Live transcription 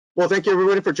Well, thank you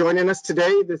everybody for joining us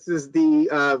today. This is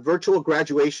the virtual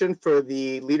graduation for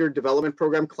the Leader Development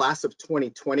Program Class of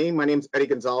 2020. My name is Eddie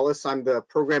Gonzalez. I'm the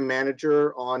program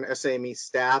manager on SAME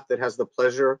staff that has the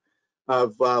pleasure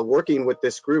of working with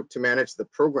this group to manage the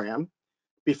program.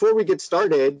 Before we get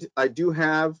started, I do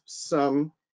have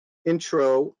some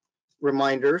intro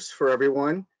reminders for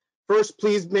everyone. First,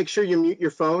 please make sure you mute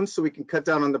your phones so we can cut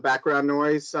down on the background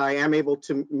noise. I am able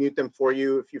to mute them for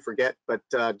you if you forget, but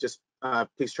just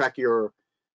please track your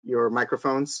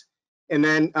microphones. And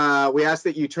then we ask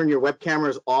that you turn your web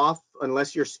cameras off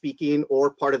unless you're speaking or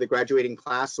part of the graduating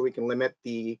class, so we can limit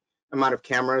the amount of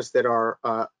cameras that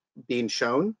are being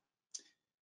shown.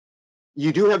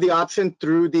 You do have the option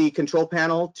through the control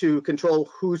panel to control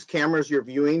whose cameras you're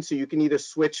viewing, so you can either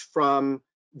switch from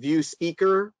view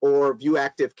speaker or view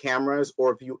active cameras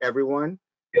or view everyone.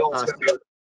 So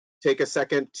take a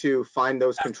second to find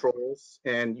those controls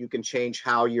and you can change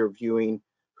how you're viewing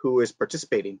who is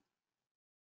participating.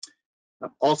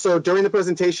 Also, during the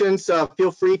presentations,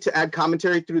 feel free to add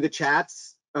commentary through the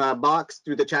chats box,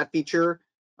 through the chat feature.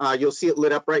 You'll see it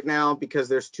lit up right now because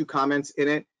there's 2 comments in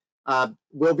it.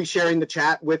 We'll be sharing the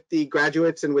chat with the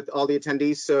graduates and with all the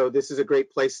attendees, so this is a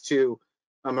great place to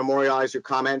memorialize your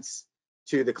comments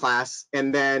to the class,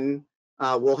 and then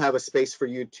we'll have a space for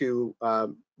you to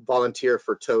volunteer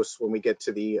for toast when we get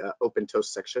to the open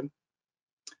toast section.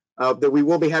 That we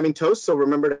will be having toast, so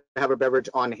remember to have a beverage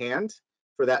on hand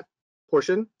for that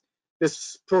portion.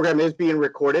 This program is being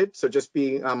recorded, so just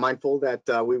be mindful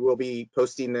that we will be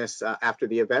posting this after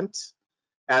the event,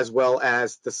 as well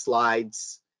as the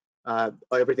slides.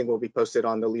 Everything will be posted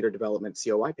on the Leader Development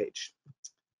COI page.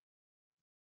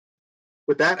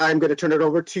 With that, I'm going to turn it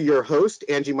over to your host,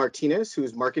 Angie Martinez,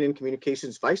 who's Marketing and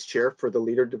Communications Vice Chair for the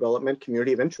Leader Development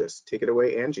Community of Interest. Take it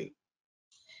away, Angie.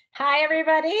 Hi,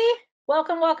 everybody.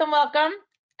 Welcome, welcome, welcome.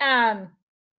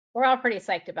 We're all pretty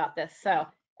psyched about this, so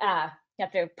you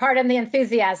have to pardon the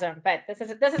enthusiasm, but this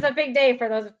is a big day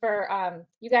for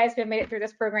you guys who have made it through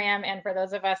this program, and for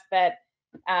those of us that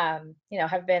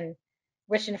have been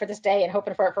wishing for this day and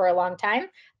hoping for it for a long time.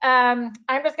 I'm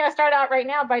just going to start out right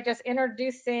now by just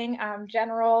introducing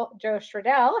General Joe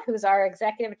Schroedel, who's our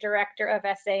Executive Director of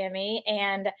SAME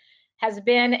and has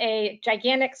been a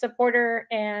gigantic supporter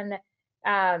and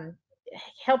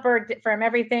helper from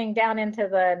everything down into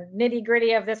the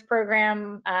nitty-gritty of this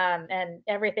program and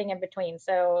everything in between.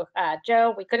 So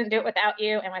Joe, we couldn't do it without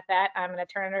you, and with that, I'm going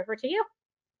to turn it over to you.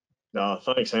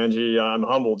 Thanks, Angie. I'm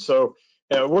humbled. So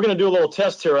we're going to do a little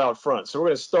test here out front. So we're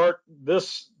going to start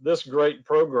this great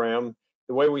program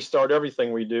the way we start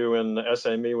everything we do in the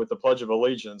SAME with the Pledge of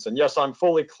Allegiance. And yes, I'm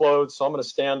fully clothed, so I'm going to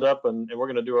stand up and we're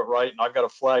going to do it right. And I've got a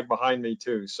flag behind me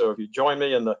too. So if you join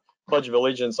me in the Pledge of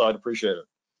Allegiance, I'd appreciate it.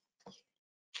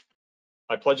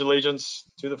 I pledge allegiance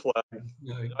to the flag of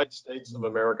the United States of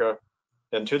America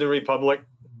and to the republic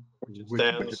which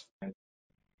stands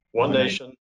one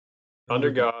nation under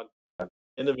God,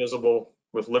 indivisible,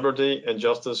 with liberty and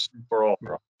justice for all.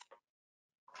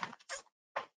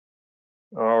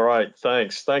 All right,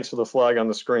 thanks. Thanks for the flag on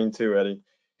the screen too, Eddie.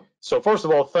 So first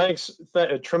of all,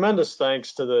 tremendous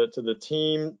thanks to the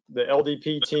team, the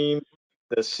LDP team,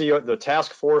 the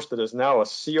task force that is now a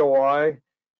COI.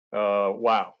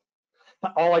 Wow.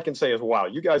 All I can say is wow.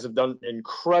 You guys have done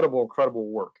incredible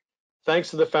work. Thanks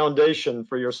to the foundation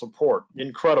for your support.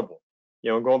 Incredible.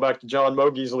 Going back to John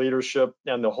Mogie's leadership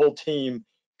and the whole team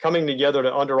coming together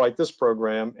to underwrite this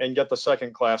program and get the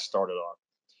second class started off.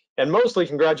 And mostly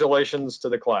congratulations to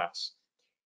the class.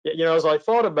 As I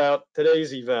thought about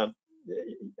today's event,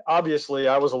 obviously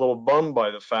I was a little bummed by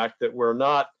the fact that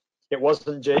it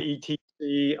wasn't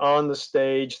JETC on the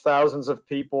stage, thousands of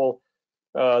people,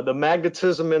 the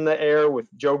magnetism in the air with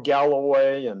Joe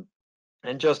Galloway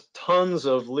and just tons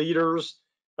of leaders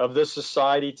of this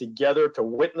society together to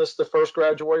witness the first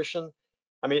graduation.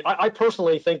 I mean, I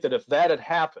personally think that if that had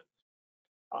happened,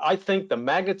 I think the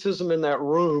magnetism in that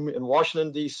room in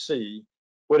Washington, D.C.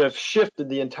 would have shifted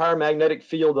the entire magnetic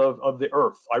field of the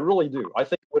earth. I really do. I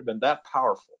think it would have been that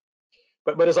powerful.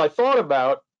 But as I thought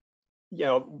about,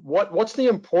 what's the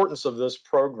importance of this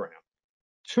program?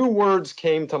 2 words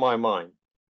came to my mind,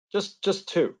 just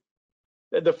 2.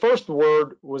 The first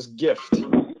word was gift.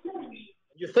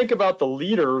 You think about the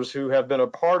leaders who have been a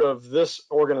part of this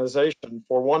organization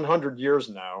for 100 years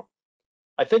now.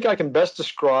 I think I can best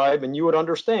describe, and you would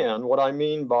understand what I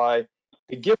mean by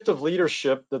the gift of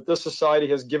leadership that this society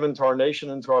has given to our nation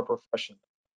and to our profession.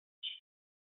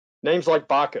 Names like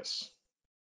Bacchus,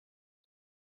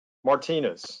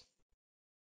 Martinez,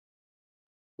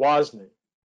 Wozni,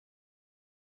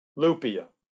 Lupia,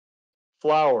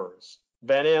 Flowers,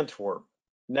 Van Antwerp,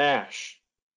 Nash,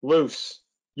 Luce,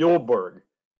 Yulberg,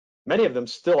 many of them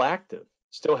still active,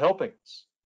 still helping us.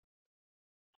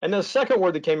 And the second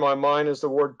word that came to my mind is the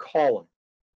word calling.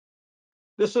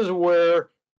 This is where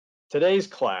today's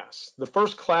class, the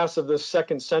first class of this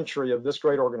second century of this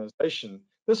great organization,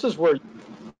 this is where,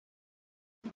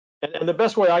 and the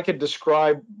best way I could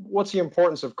describe what's the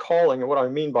importance of calling and what I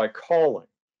mean by calling.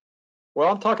 Well,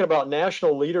 I'm talking about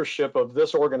national leadership of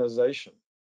this organization.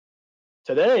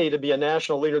 Today, to be a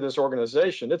national leader of this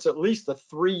organization, it's at least a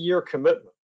 3-year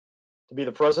commitment to be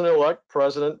the president-elect,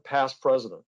 president, past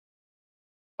president.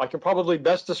 I can probably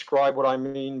best describe what I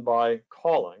mean by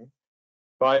calling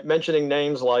by mentioning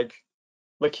names like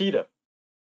Lakita,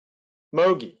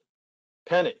 Mogi,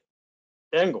 Penny,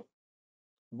 Engel,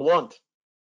 Blunt,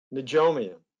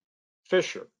 Najomian,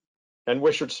 Fisher, and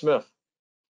Wishart Smith.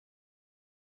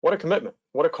 What a commitment,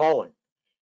 what a calling.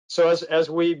 So as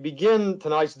we begin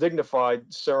tonight's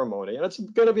dignified ceremony, and it's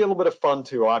going to be a little bit of fun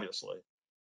too, obviously,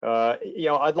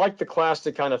 I'd like the class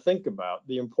to kind of think about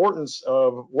the importance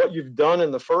of what you've done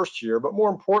in the first year, but more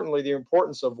importantly, the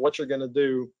importance of what you're going to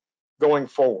do going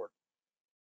forward.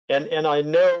 And I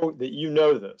know that you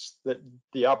know this, that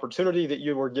the opportunity that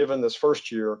you were given this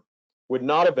first year would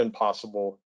not have been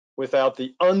possible without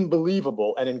the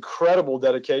unbelievable and incredible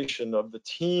dedication of the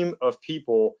team of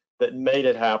people that made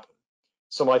it happen.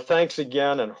 So my thanks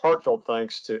again, and heartfelt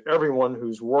thanks to everyone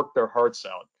who's worked their hearts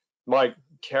out. Mike,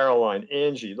 Caroline,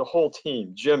 Angie, the whole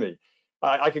team, Jimmy,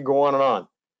 I could go on and on.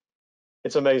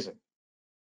 It's amazing.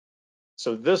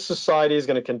 So this society is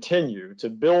going to continue to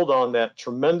build on that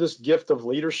tremendous gift of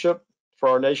leadership for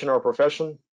our nation, our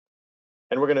profession.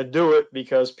 And we're going to do it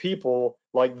because people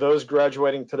like those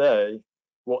graduating today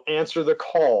will answer the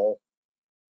call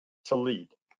to lead.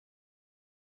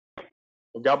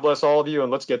 Well, God bless all of you,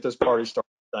 and let's get this party started.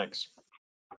 Thanks.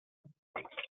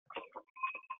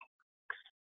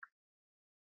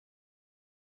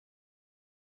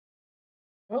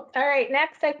 All right,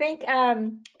 next, I think,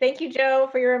 thank you, Joe,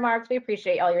 for your remarks. We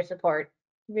appreciate all your support.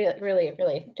 Really,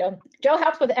 Joe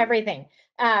helps with everything.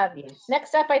 Yes.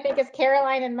 Next up, I think, is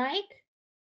Caroline and Mike.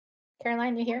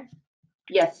 Caroline, you here?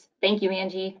 Yes, thank you,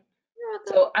 Angie.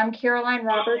 So I'm Caroline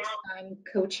Roberts. I'm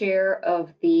co-chair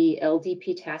of the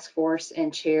LDP task force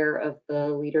and chair of the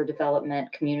Leader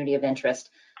Development Community of Interest.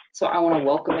 So I want to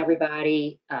welcome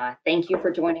everybody. Thank you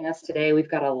for joining us today. We've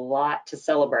got a lot to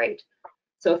celebrate.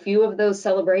 So a few of those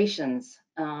celebrations.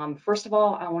 First of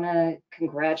all, I want to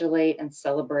congratulate and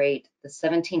celebrate the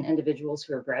 17 individuals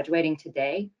who are graduating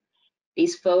today.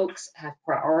 These folks have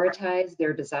prioritized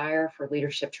their desire for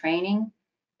leadership training.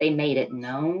 They made it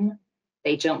known.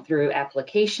 They jumped through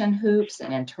application hoops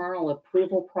and internal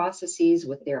approval processes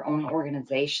with their own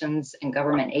organizations and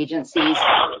government agencies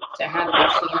to have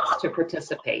the chance to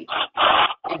participate.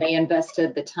 And they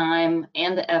invested the time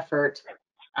and the effort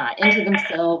into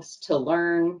themselves to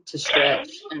learn, to stretch,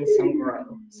 and some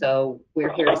grow. So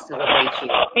we're here to celebrate you.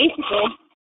 Basically.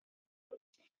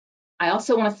 I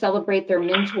also want to celebrate their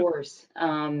mentors.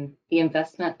 The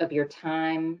investment of your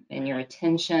time and your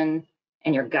attention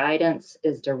and your guidance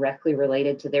is directly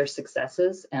related to their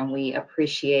successes, and we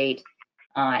appreciate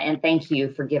and thank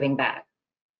you for giving back.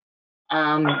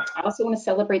 I also want to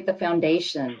celebrate the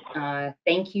foundation.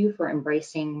 Thank you for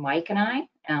embracing Mike and I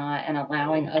and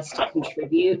allowing us to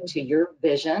contribute to your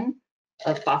vision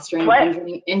of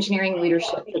fostering engineering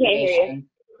leadership for the nation.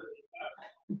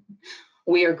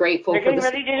 We are grateful for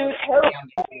this.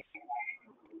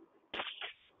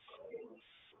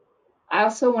 I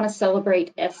also want to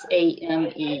celebrate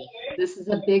S.A.M.E. This is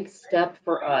a big step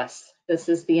for us. This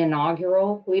is the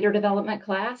inaugural leader development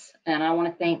class, and I want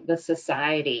to thank the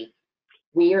society.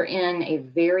 We are in a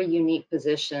very unique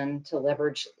position to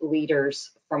leverage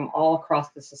leaders from all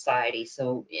across the society.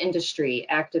 So industry,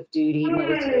 active duty,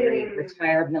 military,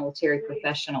 retired military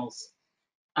professionals,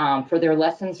 for their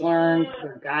lessons learned,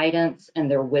 their guidance, and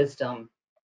their wisdom.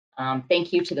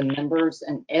 Thank you to the members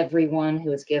and everyone who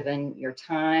has given your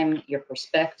time, your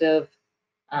perspective,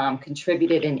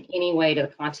 contributed in any way to the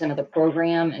content of the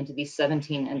program and to these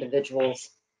 17 individuals.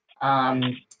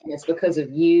 And it's because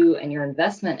of you and your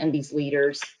investment in these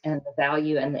leaders and the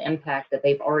value and the impact that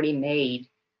they've already made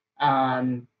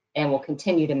and will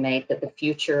continue to make that the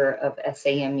future of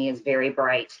SAME is very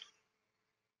bright.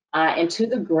 And to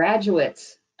the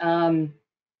graduates,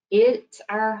 it's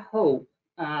our hope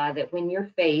that when you're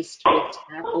faced with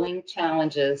tackling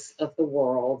challenges of the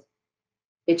world,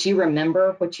 that you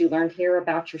remember what you learned here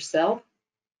about yourself,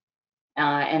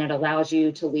 and it allows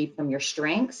you to lead from your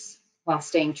strengths while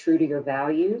staying true to your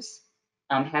values,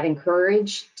 having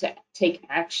courage to take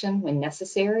action when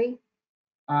necessary,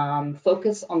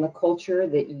 focus on the culture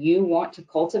that you want to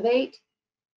cultivate,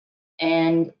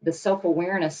 and the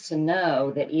self-awareness to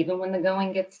know that even when the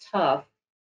going gets tough,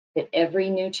 that every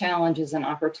new challenge is an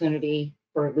opportunity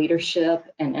for leadership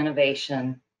and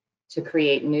innovation to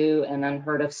create new and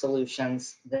unheard of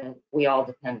solutions that we all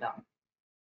depend on.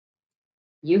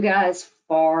 You guys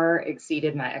far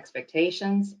exceeded my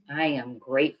expectations. I am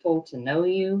grateful to know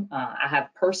you. I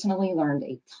have personally learned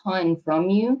a ton from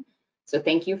you, so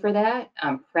thank you for that.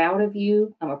 I'm proud of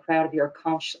you. I'm proud of your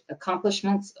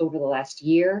accomplishments over the last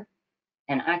year,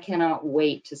 and I cannot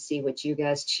wait to see what you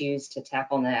guys choose to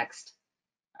tackle next.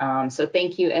 So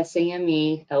thank you,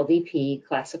 SAME LDP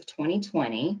Class of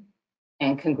 2020,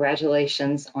 and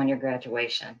congratulations on your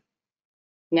graduation.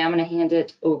 Now I'm going to hand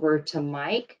it over to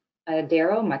Mike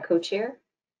Darrow, my co-chair.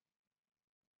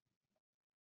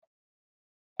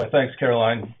 Thanks,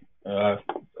 Caroline. It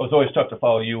was always tough to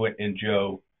follow you and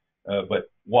Joe, but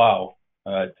wow,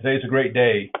 today's a great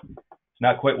day. It's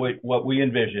not quite what we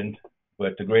envisioned,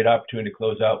 but a great opportunity to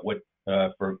close out what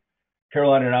for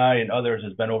Caroline and I and others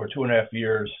has been over 2.5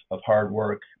 years of hard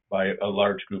work by a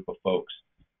large group of folks.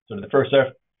 So to the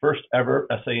first ever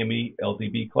SAME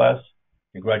LDB class,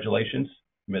 congratulations.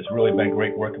 I mean, it's really been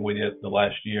great working with you the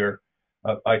last year.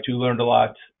 I too learned a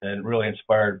lot and really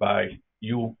inspired by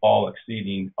you all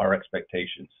exceeding our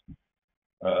expectations.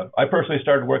 I personally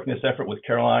started working this effort with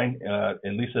Caroline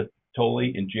and Lisa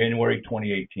Tolley in January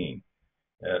 2018.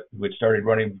 We started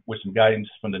running with some guidance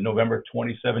from the November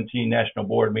 2017 National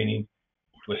Board meeting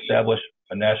to establish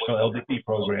a national LDP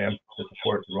program to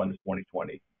support the run to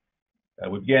 2020.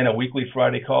 We began a weekly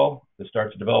Friday call to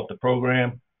start to develop the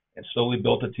program and slowly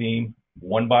built a team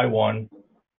one by one.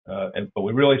 But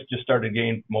we really just started to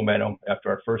gain momentum after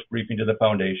our first briefing to the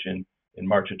foundation in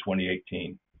March of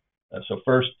 2018. So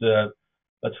first,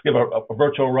 let's give a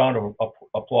virtual round of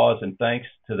applause and thanks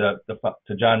to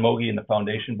John Mogi and the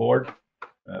foundation board.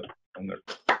 I'm going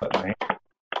to put my hand.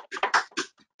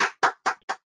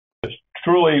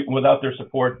 Truly, without their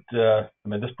support, I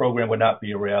mean, this program would not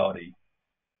be a reality.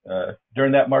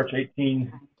 During that March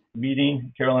 18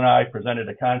 meeting, Carol and I presented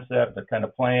a concept, a kind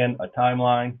of plan, a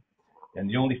timeline, and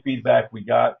the only feedback we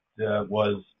got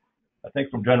was, I think,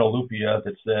 from General Lupia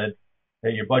that said, hey,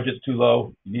 your budget's too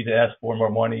low, you need to ask for more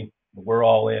money, we're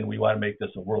all in, we want to make this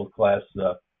a world-class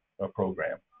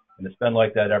program. And it's been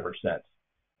like that ever since.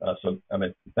 So, I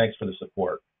mean, thanks for the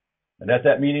support. And at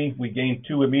that meeting, we gained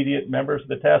 2 immediate members of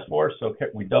the task force. So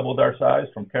we doubled our size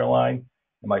from Caroline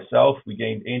and myself. We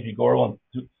gained Angie Gorel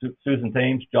and Susan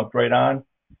Thames jumped right on.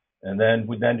 And then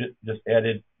we just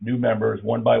added new members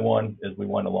one by one as we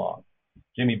went along.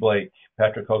 Jimmy Blake,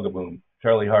 Patrick Hogaboom,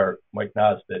 Charlie Hart, Mike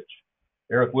Nosditch,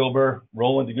 Eric Wilbur,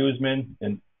 Roland de Guzman,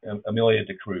 and Amelia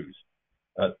de Cruz.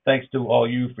 Thanks to all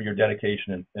you for your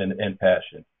dedication and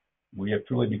passion. We have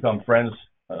truly become friends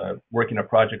working a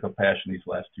project of passion these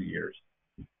last 2 years.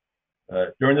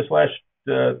 During this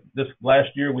last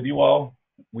year with you all,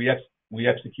 we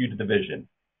executed the vision.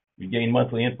 We gained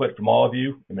monthly input from all of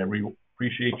you, and we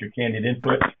appreciate your candid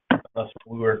input. Unless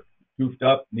we were goofed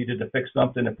up, needed to fix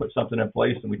something and put something in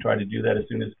place, and we tried to do that as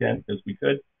soon as we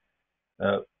could.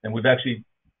 And we've actually,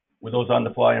 with those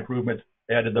on-the-fly improvements,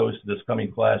 added those to this coming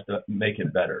class to make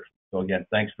it better. So again,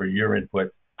 thanks for your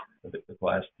input of the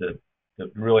class to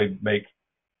really make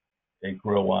and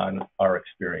grow on our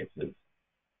experiences.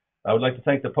 I would like to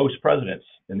thank the post presidents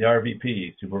and the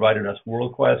RVPs who provided us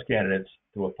world-class candidates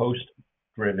through a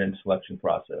post-driven selection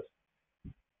process.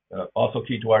 Also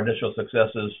key to our initial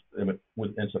successes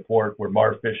and support were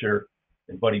Marv Fisher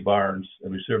and Buddy Barnes,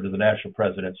 and we served as the national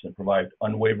presidents and provide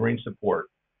unwavering support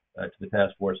to the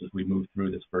task force as we move through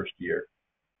this first year.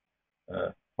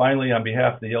 Finally, on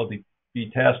behalf of the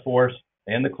LDP task force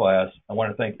and the class, I want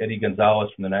to thank Eddie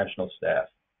Gonzalez from the national staff.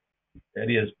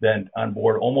 Eddie has been on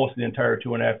board almost the entire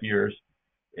 2.5 years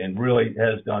and really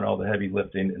has done all the heavy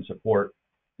lifting and support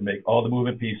to make all the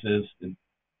moving pieces and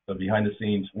behind the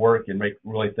scenes work and make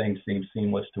really things seem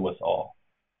seamless to us all.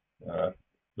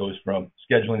 Goes from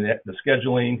scheduling,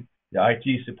 the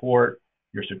IT support,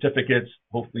 your certificates,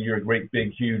 hopefully your great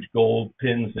big huge gold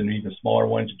pins and even smaller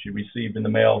ones that you received in the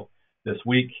mail this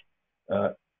week,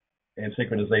 and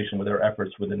synchronization with our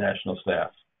efforts with the national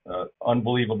staff.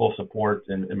 Unbelievable support,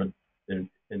 and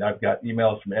I've got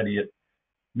emails from Eddie at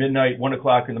midnight, 1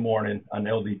 o'clock in the morning on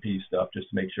LDP stuff just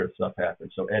to make sure stuff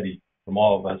happens. So Eddie, from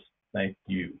all of us, thank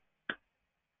you.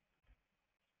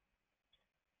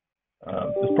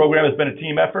 This program has been a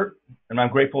team effort, and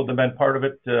I'm grateful to have been part of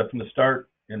it from the start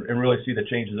and really see the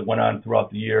changes that went on throughout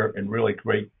the year, and really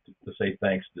great to say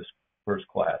thanks to this first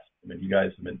class. I mean, you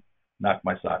guys have been knocked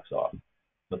my socks off.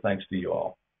 So thanks to you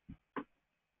all.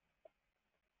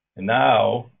 And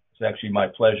now it's actually my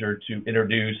pleasure to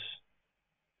introduce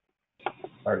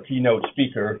our keynote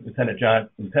speaker, Lieutenant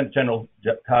General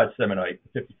Todd Semonite,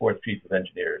 the 54th Chief of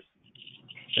Engineers.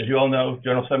 As you all know,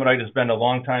 General Semonite has been a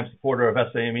longtime supporter of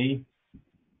SAME,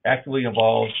 actively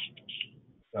involved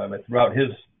throughout his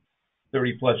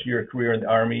 30-plus year career in the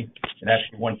Army, and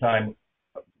actually one time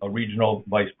a regional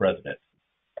vice president.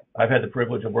 I've had the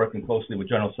privilege of working closely with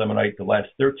General Semonite the last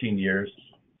 13 years,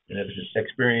 and have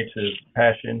experienced his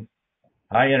passion,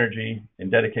 high energy,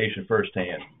 and dedication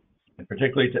firsthand, and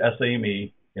particularly to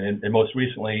SAME, and most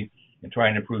recently in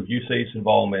trying to improve USAID's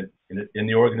involvement in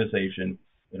the organization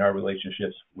and our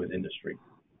relationships with industry.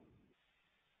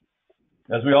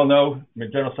 As we all know,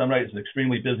 General Semonite is an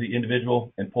extremely busy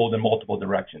individual and pulled in multiple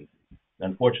directions.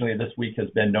 Unfortunately, this week has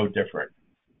been no different.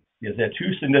 He has had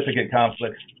two significant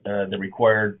conflicts that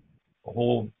required a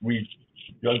whole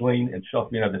rejuggling and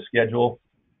shuffling of the schedule,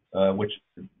 which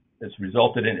has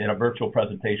resulted in a virtual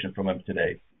presentation from him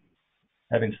today.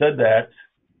 Having said that,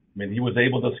 he was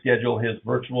able to schedule his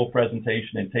virtual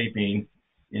presentation and taping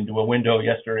into a window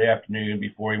yesterday afternoon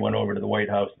before he went over to the White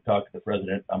House to talk to the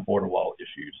president on border wall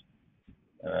issues.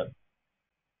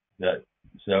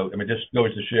 Just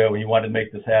goes to show he wanted to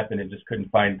make this happen and just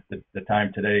couldn't find the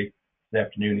time today. This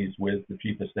afternoon, he's with the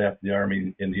Chief of Staff of the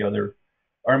Army and the other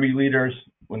Army leaders.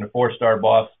 When the 4-star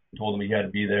boss told him he had to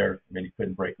be there, he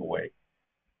couldn't break away.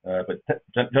 But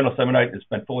General Semonite has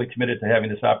been fully committed to having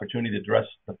this opportunity to address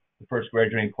the first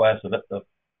graduating class of the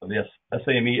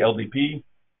SAME LDP.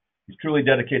 He's truly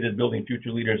dedicated to building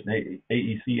future leaders in the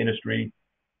AEC industry.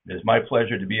 It is my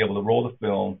pleasure to be able to roll the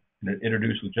film and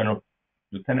introduce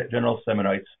Lieutenant General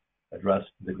Semonite's address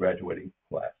to the graduating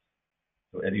class.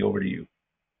 So Eddie, over to you.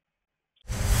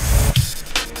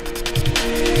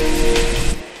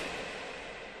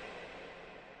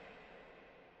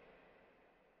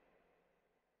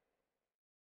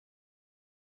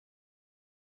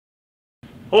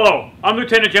 Hello, I'm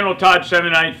Lieutenant General Todd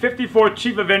Semonite, 54th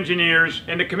Chief of Engineers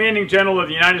and the Commanding General of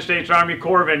the United States Army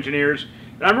Corps of Engineers.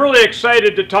 And I'm really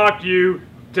excited to talk to you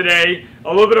today a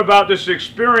little bit about this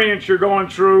experience you're going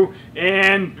through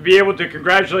and to be able to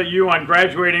congratulate you on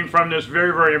graduating from this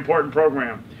very, very important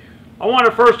program. I want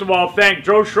to first of all thank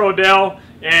Joe Schroedel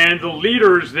and the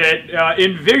leaders that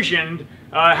envisioned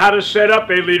how to set up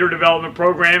a leader development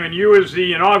program, and you as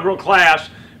the inaugural class.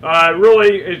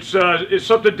 Really, it's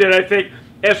something that I think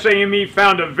SAME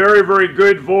found a very, very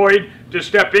good void to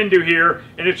step into here,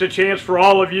 and it's a chance for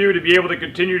all of you to be able to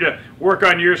continue to work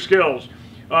on your skills.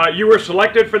 You were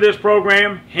selected for this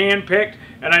program, hand-picked,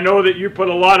 and I know that you put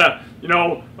a lot of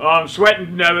sweat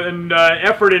and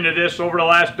effort into this over the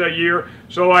last year.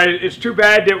 So it's too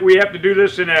bad that we have to do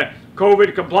this in a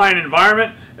COVID-compliant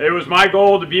environment. It was my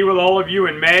goal to be with all of you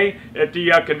in May at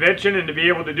the convention and to be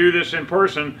able to do this in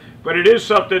person. But it is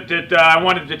something that I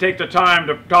wanted to take the time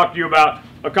to talk to you about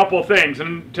a couple of things.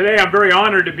 And today I'm very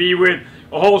honored to be with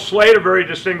a whole slate of very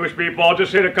distinguished people. I'll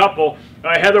just hit a couple.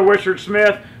 Heather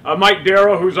Wishart-Smith, Mike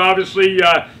Darrow, who's obviously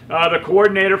the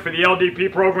coordinator for the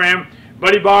LDP program,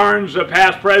 Buddy Barnes,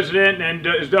 past president, and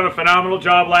has done a phenomenal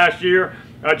job last year,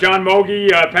 John Mogi,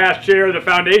 past chair of the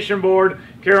foundation board,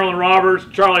 Carolyn Roberts,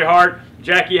 Charlie Hart,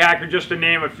 Jackie Hacker, just to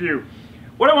name a few.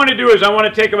 What I want to do is I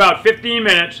want to take about 15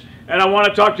 minutes and I want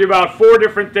to talk to you about 4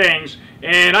 different things.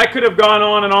 And I could have gone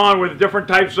on and on with different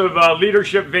types of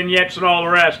leadership vignettes and all the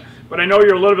rest, but I know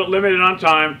you're a little bit limited on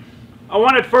time. I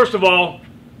wanted, first of all,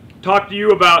 talk to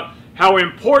you about how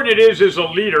important it is as a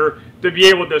leader to be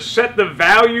able to set the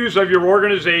values of your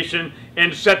organization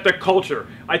and set the culture.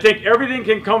 I think everything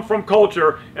can come from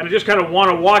culture, and I just kind of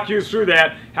want to walk you through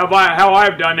that, how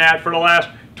I've done that for the last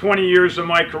 20 years of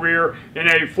my career in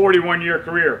a 41-year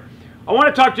career. I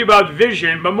want to talk to you about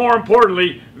vision, but more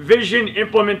importantly, vision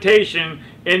implementation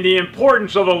and the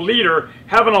importance of a leader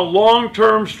having a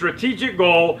long-term strategic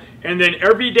goal and then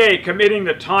every day committing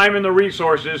the time and the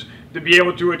resources to be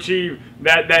able to achieve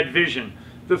that vision.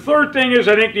 The third thing is,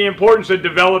 I think, the importance of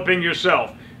developing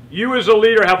yourself. You as a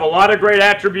leader have a lot of great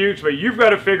attributes, but you've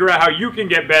got to figure out how you can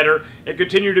get better and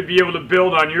continue to be able to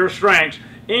build on your strengths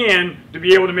and to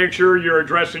be able to make sure you're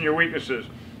addressing your weaknesses.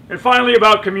 And finally,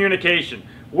 about communication.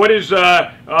 What is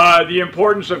the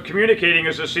importance of communicating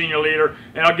as a senior leader?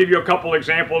 And I'll give you a couple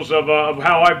examples of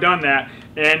how I've done that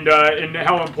and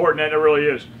how important that really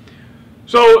is.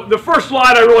 So the first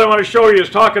slide I really want to show you is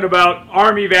talking about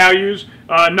Army values.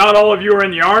 Not all of you are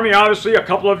in the Army, obviously. A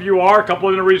couple of you are, a couple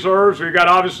in the reserves. We've got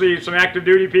obviously some active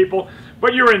duty people,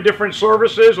 but you're in different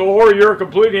services or you're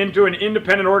completely into an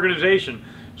independent organization.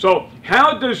 So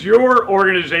how does your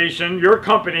organization, your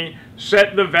company,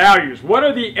 set the values? What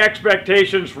are the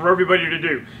expectations for everybody to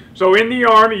do? So in the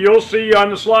Army, you'll see on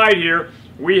the slide here,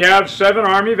 we have 7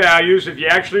 Army values. If you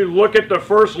actually look at the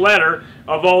first letter,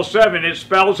 of all 7, it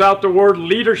spells out the word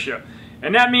leadership.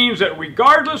 And that means that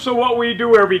regardless of what we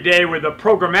do every day with the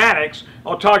programmatics,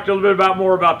 I'll talk a little bit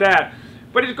more about that,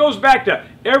 but it goes back to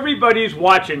everybody's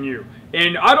watching you.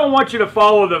 And I don't want you to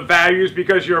follow the values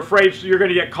because you're afraid you're going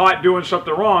to get caught doing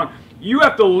something wrong. You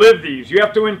have to live these. You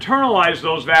have to internalize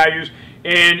those values.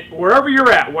 And wherever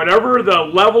you're at, whatever the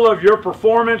level of your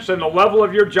performance and the level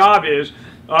of your job is,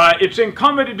 it's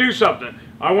incumbent to do something.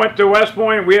 I went to West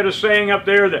Point and we had a saying up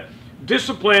there that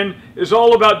discipline is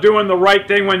all about doing the right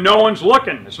thing when no one's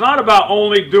looking. It's not about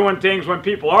only doing things when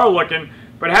people are looking,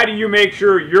 but how do you make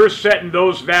sure you're setting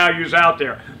those values out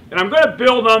there? And I'm going to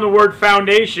build on the word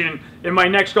foundation in my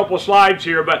next couple of slides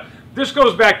here, but this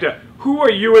goes back to who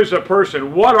are you as a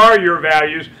person? What are your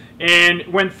values? And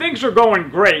when things are going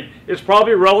great, it's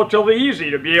probably relatively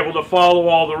easy to be able to follow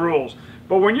all the rules.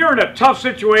 But when you're in a tough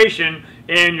situation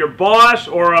and your boss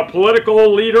or a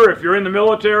political leader, if you're in the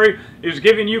military, is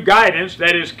giving you guidance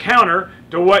that is counter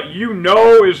to what you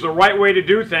know is the right way to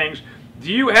do things,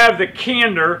 do you have the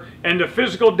candor and the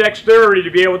physical dexterity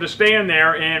to be able to stand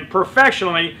there and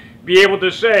professionally be able to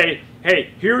say,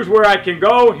 hey, here's where I can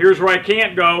go, here's where I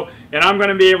can't go, and I'm going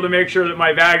to be able to make sure that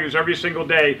my values every single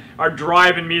day are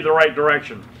driving me the right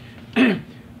direction.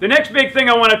 The next big thing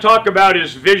I want to talk about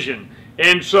is vision.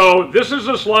 And so this is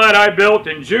a slide I built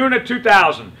in June of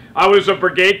 2000. I was a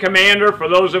brigade commander, for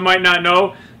those that might not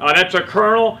know. That's a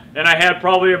colonel, and I had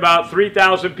probably about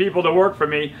 3,000 people to work for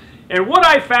me. And what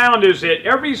I found is that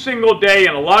every single day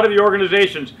in a lot of the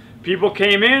organizations, people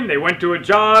came in, they went to a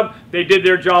job, they did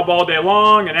their job all day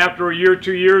long, and after a year,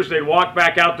 2 years, they'd walk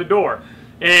back out the door.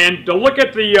 And to look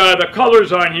at the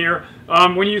colors on here,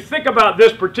 when you think about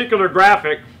this particular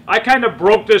graphic, I kind of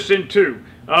broke this in two.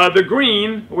 The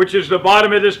green, which is the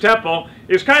bottom of this temple,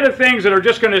 is kind of things that are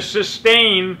just going to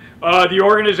sustain the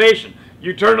organization.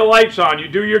 You turn the lights on, you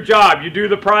do your job, you do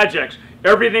the projects,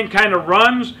 everything kind of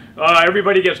runs,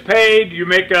 everybody gets paid, you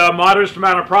make a modest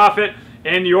amount of profit,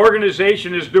 and the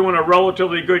organization is doing a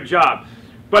relatively good job.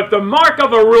 But the mark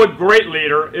of a real great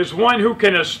leader is one who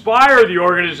can aspire the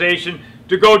organization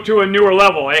to go to a newer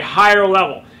level, a higher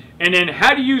level. And then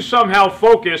how do you somehow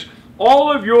focus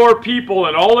all of your people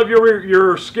and all of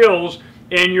your skills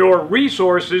and your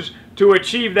resources to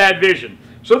achieve that vision?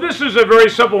 So this is a very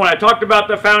simple one. I talked about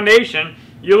the foundation.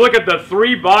 You look at the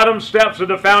 3 bottom steps of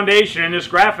the foundation in this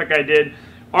graphic I did: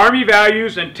 Army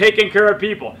values and taking care of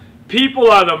people. People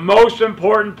are the most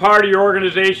important part of your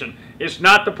organization. It's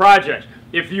not the projects.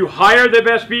 If you hire the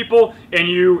best people and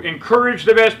you encourage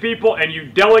the best people and you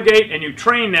delegate and you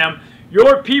train them,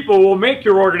 your people will make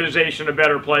your organization a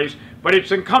better place, but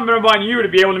it's incumbent upon you to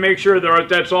be able to make sure that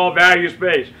that's all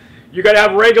values-based. You got to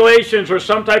have regulations or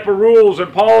some type of rules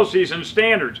and policies and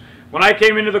standards. When I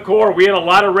came into the Corps, we had a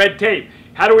lot of red tape.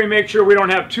 How do we make sure we don't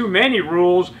have too many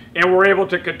rules and we're able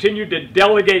to continue to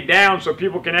delegate down so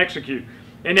people can execute?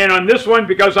 And then on this one,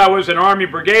 because I was an Army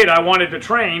brigade, I wanted to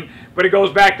train, but it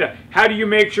goes back to how do you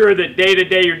make sure that day to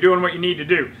day you're doing what you need to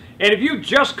do? And if you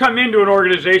just come into an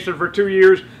organization for 2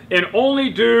 years and only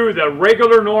do the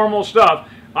regular normal stuff,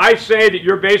 I say that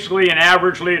you're basically an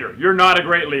average leader. You're not a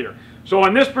great leader. So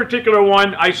on this particular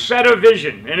one, I set a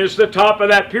vision, and it's the top of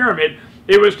that pyramid.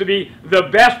 It was to be the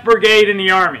best brigade in the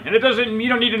Army. And you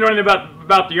don't need to know anything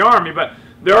about the Army, but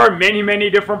there are many, many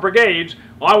different brigades.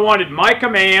 I wanted my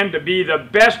command to be the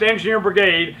best engineer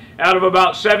brigade out of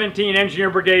about 17 engineer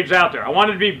brigades out there. I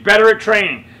wanted to be better at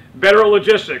training, better at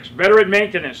logistics, better at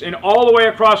maintenance, and all the way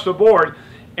across the board.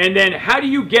 And then how do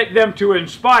you get them to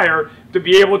inspire to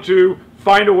be able to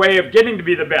find a way of getting to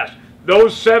be the best?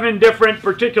 Those 7 different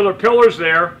particular pillars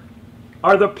there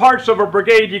are the parts of a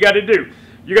brigade you got to do.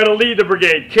 You got to lead the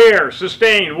brigade: care,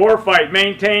 sustain, warfight,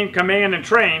 maintain, command, and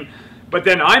train. But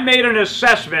then I made an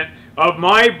assessment of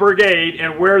my brigade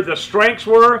and where the strengths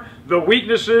were, the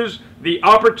weaknesses, the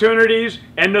opportunities,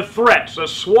 and the threats, a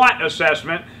SWOT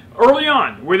assessment early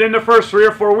on within the first 3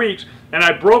 or 4 weeks. And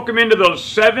I broke them into those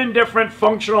 7 different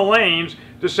functional lanes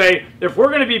to say, if we're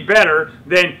going to be better,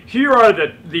 then here are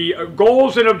the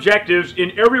goals and objectives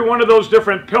in every one of those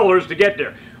different pillars to get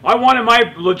there. I wanted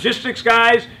my logistics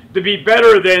guys to be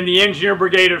better than the engineer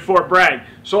brigade at Fort Bragg.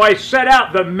 So I set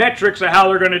out the metrics of how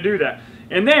they're going to do that.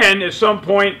 And then at some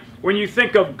point, when you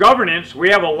think of governance, we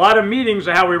have a lot of meetings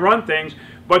of how we run things,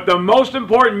 but the most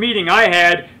important meeting I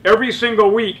had every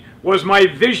single week was my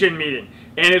vision meeting.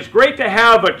 And it's great to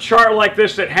have a chart like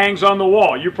this that hangs on the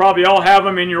wall. You probably all have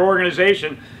them in your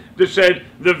organization that said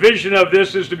the vision of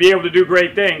this is to be able to do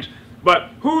great things.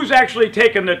 But who's actually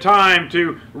taken the time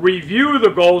to review the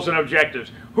goals and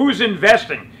objectives? Who's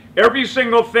investing? Every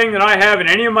single thing that I have in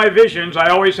any of my visions, I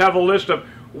always have a list of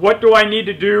what do I need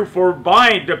to do for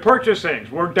buying, to purchase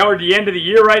things? We're toward the end of the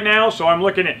year right now, so I'm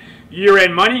looking at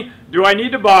year-end money. Do I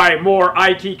need to buy more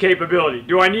IT capability?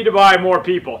 Do I need to buy more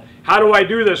people? How do I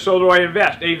do this? So do I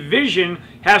invest? A vision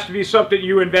has to be something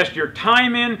you invest your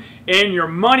time in and your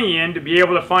money in to be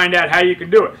able to find out how you can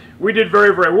do it. We did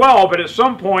very, very well, but at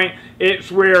some point,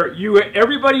 it's where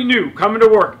everybody knew coming to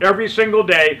work every single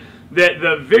day that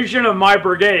the vision of my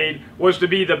brigade was to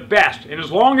be the best. And as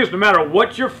long as, no matter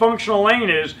what your functional lane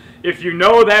is, if you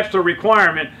know that's the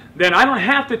requirement, then I don't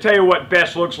have to tell you what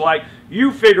best looks like.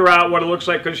 You figure out what it looks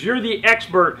like because you're the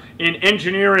expert in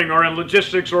engineering or in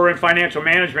logistics or in financial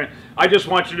management. I just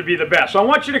want you to be the best. So I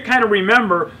want you to kind of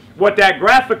remember what that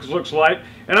graphic looks like.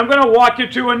 And I'm going to walk you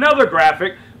to another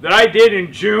graphic that I did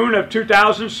in June of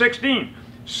 2016.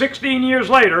 16 years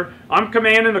later, I'm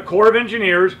commanding the Corps of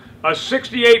Engineers, a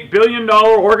 $68 billion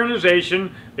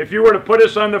organization. If you were to put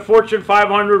us on the Fortune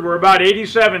 500, we're about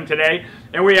 87 today,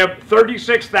 and we have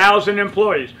 36,000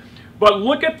 employees. But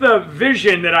look at the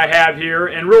vision that I have here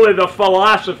and really the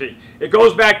philosophy. It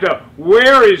goes back to,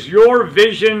 where is your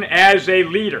vision as a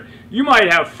leader? You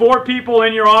might have 4 people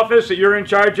in your office that you're in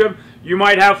charge of. You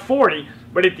might have 40.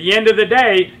 But at the end of the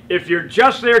day, if you're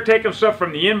just there taking stuff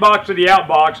from the inbox to the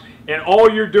outbox and all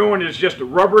you're doing is just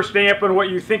rubber stamping what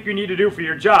you think you need to do for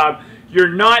your job, you're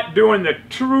not doing the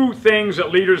true things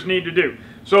that leaders need to do.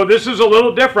 So this is a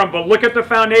little different, but look at the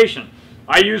foundation.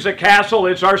 I use a castle.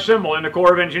 It's our symbol in the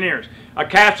Corps of Engineers. A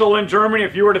castle in Germany,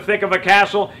 if you were to think of a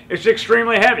castle, it's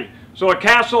extremely heavy. So a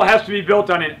castle has to be built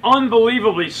on an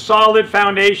unbelievably solid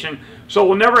foundation, so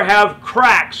we'll never have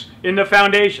cracks in the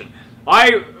foundation.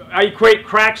 I equate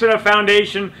cracks in a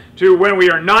foundation to when we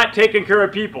are not taking care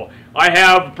of people. I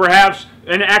have perhaps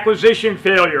an acquisition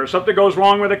failure, something goes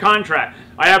wrong with a contract.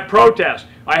 I have protests.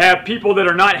 I have people that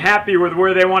are not happy with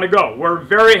where they want to go. We're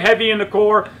very heavy in the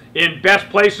Corps in best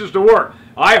places to work.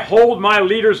 I hold my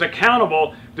leaders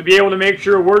accountable to be able to make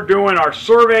sure we're doing our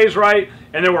surveys right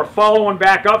and then we're following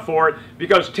back up for it,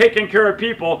 because taking care of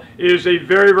people is a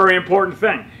very, very important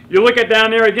thing. You look at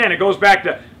down there again, it goes back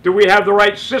to, do we have the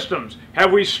right systems?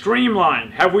 Have we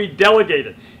streamlined? Have we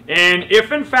delegated? And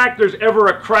if in fact there's ever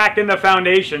a crack in the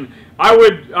foundation, I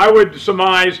would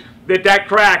surmise that that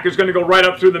crack is going to go right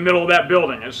up through the middle of that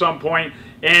building at some point.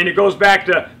 And it goes back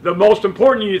to the most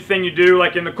important thing you do,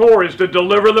 like in the Corps, is to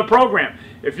deliver the program.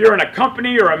 If you're in a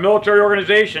company or a military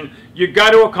organization, you've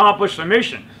got to accomplish the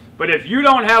mission. But if you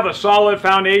don't have a solid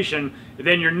foundation,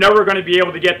 then you're never going to be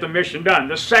able to get the mission done.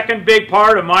 The second big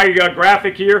part of my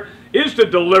graphic here is to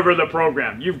deliver the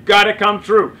program. You've got to come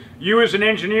through. You as an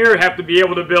engineer have to be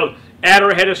able to build at or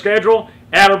ahead of schedule,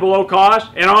 at or below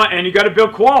cost, and you got to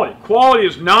build quality. Quality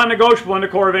is non-negotiable in the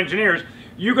Corps of Engineers.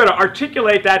 You've got to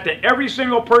articulate that to every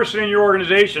single person in your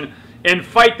organization and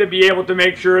fight to be able to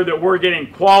make sure that we're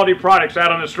getting quality products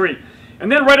out on the street.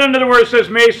 And then right under where it says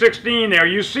May 16 there,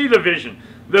 you see the vision.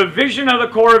 The vision of the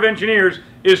Corps of Engineers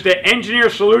is to engineer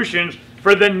solutions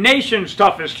for the nation's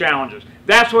toughest challenges.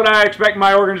 That's what I expect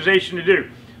my organization to do.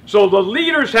 So the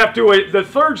leaders have to, the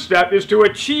third step is to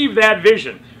achieve that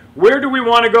vision. Where do we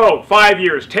want to go 5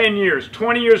 years, 10 years,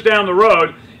 20 years down the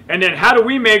road? And then how do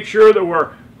we make sure that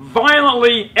we're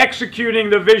violently executing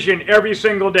the vision every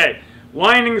single day?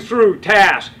 Lining through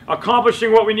tasks,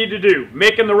 accomplishing what we need to do,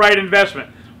 making the right investment,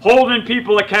 holding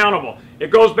people accountable.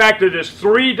 It goes back to this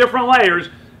 3 different layers: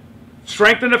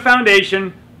 strengthen the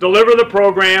foundation, deliver the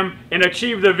program, and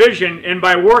achieve the vision. And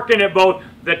by working at both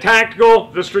the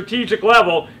tactical, the strategic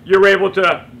level, you're able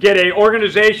to get an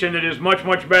organization that is much,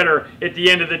 much better at the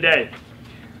end of the day.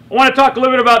 I want to talk a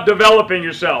little bit about developing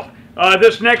yourself.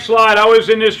 This next slide, I was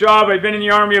in this job. I've been in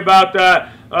the Army about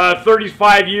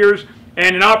 35 years,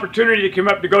 and an opportunity to come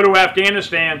up to go to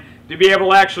Afghanistan to be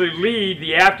able to actually lead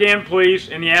the Afghan police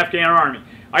and the Afghan Army.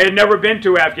 I had never been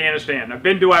to Afghanistan. I've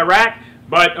been to Iraq,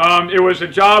 but it was a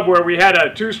job where we had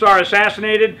a 2-star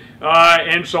assassinated,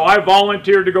 and so I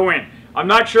volunteered to go in. I'm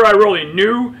not sure I really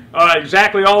knew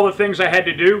exactly all the things I had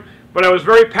to do, but I was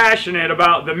very passionate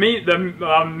about the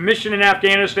mission in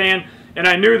Afghanistan, and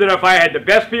I knew that if I had the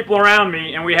best people around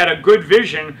me and we had a good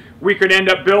vision, we could end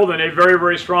up building a very,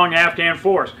 very strong Afghan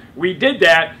force. We did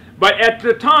that, but at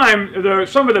the time,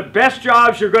 some of the best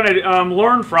jobs you're going to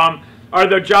learn from are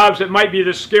the jobs that might be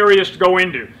the scariest to go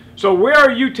into. So where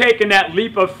are you taking that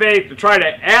leap of faith to try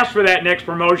to ask for that next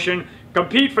promotion,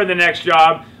 compete for the next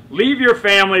job, leave your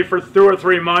family for 2 or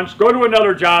 3 months, go to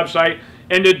another job site,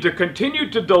 and to continue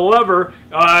to deliver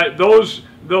those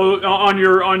on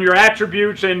your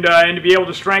attributes and to be able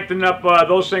to strengthen up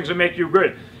those things that make you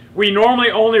good. We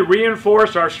normally only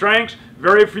reinforce our strengths.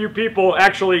 Very few people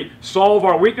actually solve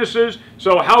our weaknesses.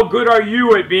 So how good are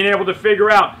you at being able to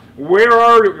figure out where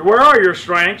are your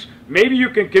strengths. Maybe you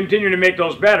can continue to make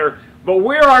those better, but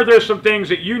where are there some things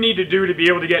that you need to do to be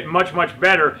able to get much, much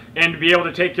better and to be able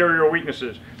to take care of your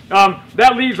weaknesses?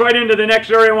 That leads right into the next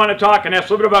area I want to talk, and that's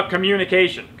a little bit about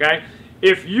communication, okay?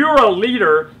 If you're a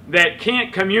leader that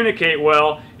can't communicate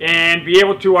well and be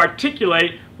able to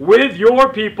articulate with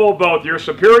your people, both your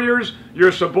superiors,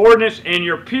 your subordinates, and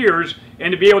your peers,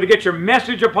 and to be able to get your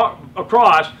message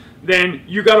across, then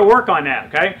you got to work on that,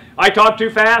 okay? I talk too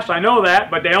fast, I know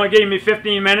that, but they only gave me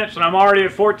 15 minutes and I'm already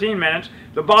at 14 minutes.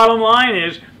 The bottom line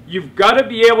is you've got to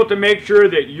be able to make sure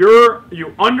that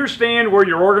you understand where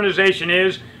your organization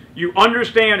is, you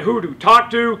understand who to talk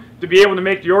to be able to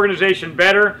make the organization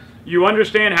better, you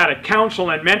understand how to counsel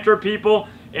and mentor people,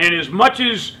 and as much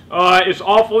as it's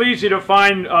awful easy to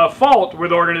find fault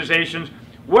with organizations,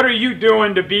 what are you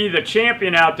doing to be the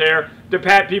champion out there to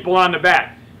pat people on the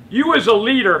back? You as a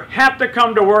leader have to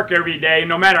come to work every day,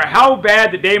 no matter how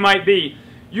bad the day might be.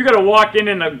 You got to walk in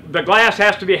and the glass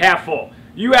has to be half full.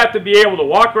 You have to be able to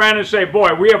walk around and say, boy,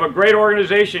 we have a great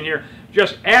organization here.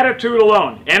 Just attitude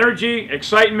alone, energy,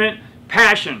 excitement,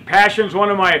 passion. Passion is one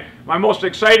of my most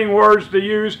exciting words to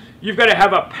use. You've got to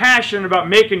have a passion about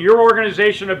making your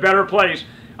organization a better place.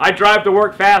 I drive to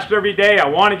work fast every day. I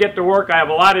want to get to work. I have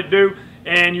a lot to do.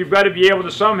 And you've got to be able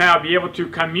to somehow be able to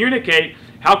communicate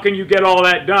how can you get all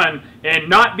that done and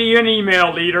not be an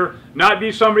email leader, not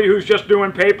be somebody who's just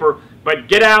doing paper, but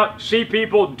get out, see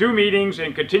people, do meetings,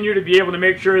 and continue to be able to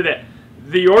make sure that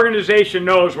the organization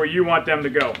knows where you want them to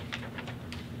go.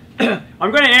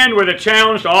 I'm going to end with a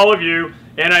challenge to all of you,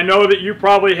 and I know that you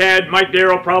probably had, Mike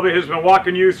Darrow probably has been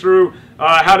walking you through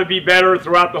how to be better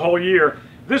throughout the whole year.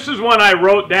 This is one I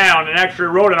wrote down and actually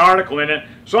wrote an article in it,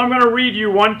 so I'm going to read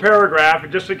you one paragraph,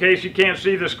 just in case you can't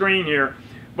see the screen here.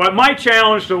 But my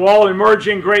challenge to all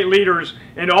emerging great leaders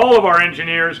and to all of our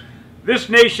engineers, this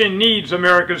nation needs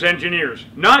America's engineers,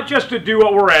 not just to do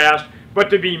what we're asked, but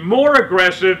to be more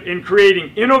aggressive in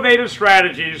creating innovative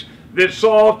strategies that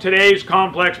solve today's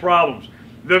complex problems.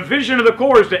 The vision of the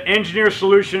Corps is to engineer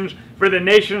solutions for the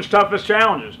nation's toughest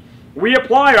challenges. We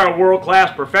apply our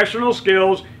world-class professional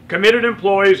skills, committed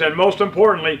employees, and most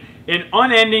importantly, an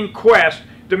unending quest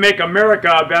to make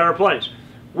America a better place.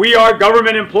 We are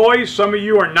government employees, some of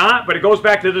you are not, but it goes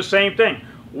back to the same thing.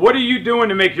 What are you doing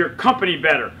to make your company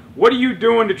better? What are you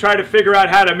doing to try to figure out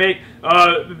how to make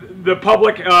the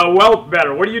public wealth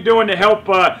better? What are you doing to help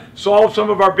solve some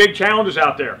of our big challenges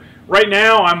out there? Right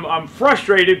now, I'm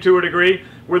frustrated to a degree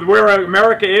with where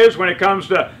America is when it comes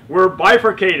to, we're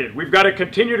bifurcated. We've got to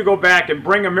continue to go back and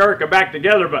bring America back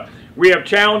together, but we have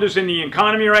challenges in the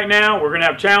economy right now. We're going to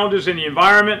have challenges in the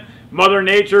environment, Mother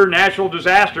Nature, natural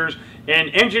disasters, and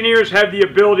engineers have the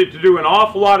ability to do an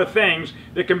awful lot of things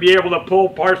that can be able to pull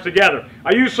parts together.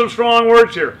 I use some strong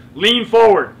words here. Lean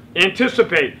forward,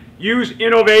 anticipate, use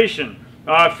innovation,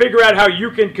 figure out how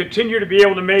you can continue to be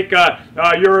able to make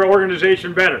your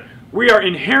organization better. We are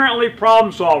inherently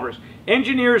problem solvers.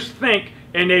 Engineers think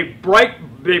and they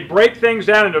break things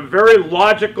down into very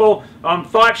logical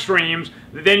thought streams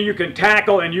that then you can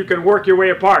tackle and you can work your way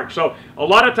apart. So a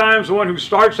lot of times the one who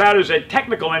starts out as a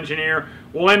technical engineer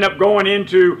will end up going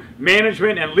into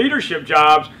management and leadership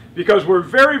jobs because we're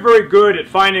very, very good at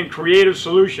finding creative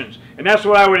solutions. And that's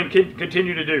what I would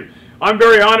continue to do. I'm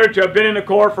very honored to have been in the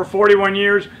Corps for 41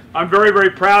 years. I'm very, very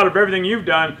proud of everything you've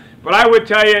done. But I would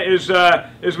tell you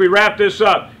as we wrap this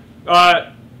up,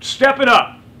 step it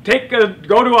up.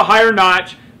 Go to a higher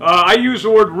notch. I use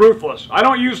the word ruthless. I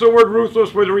don't use the word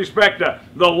ruthless with respect to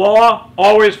the law.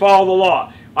 Always follow the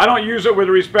law. I don't use it with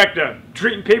respect to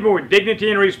treating people with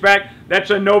dignity and respect. That's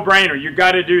a no-brainer. You've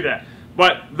got to do that.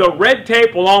 But the red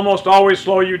tape will almost always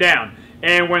slow you down.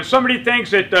 And when somebody thinks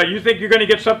that you think you're going to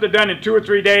get something done in 2 or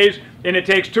 3 days and it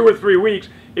takes 2 or 3 weeks,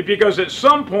 it's because at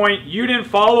some point you didn't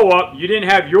follow up, you didn't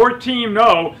have your team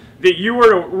know that you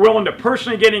were willing to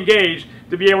personally get engaged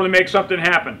to be able to make something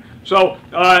happen. So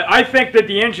I think that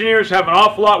the engineers have an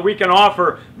awful lot we can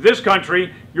offer this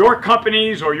country. Your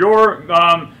companies or your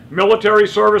military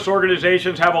service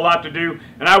organizations have a lot to do,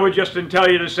 and I would just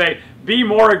tell you to say, be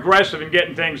more aggressive in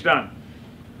getting things done.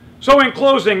 So in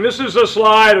closing, this is a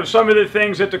slide of some of the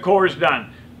things that the Corps has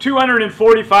done.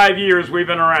 245 years we've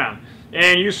been around,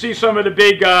 and you see some of the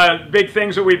big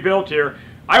things that we've built here.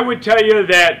 I would tell you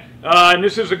that, and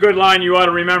this is a good line you ought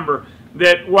to remember,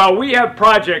 that while we have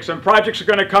projects, and projects are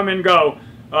going to come and go,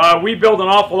 we build an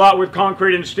awful lot with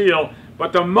concrete and steel,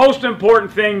 but the most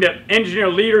important thing that engineer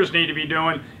leaders need to be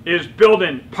doing is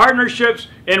building partnerships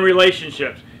and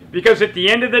relationships. Because at the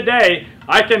end of the day,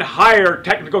 I can hire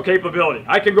technical capability.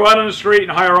 I can go out on the street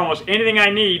and hire almost anything I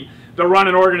need to run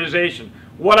an organization.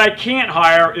 What I can't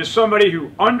hire is somebody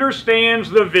who understands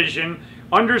the vision,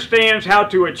 understands how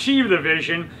to achieve the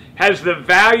vision, has the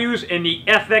values and the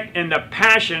ethic and the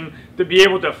passion to be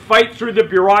able to fight through the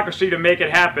bureaucracy to make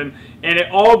it happen. And it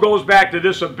all goes back to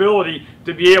this ability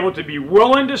to be able to be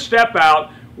willing to step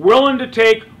out, willing to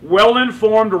take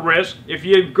well-informed risk. If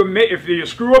you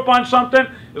screw up on something,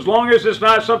 as long as it's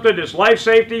not something that's life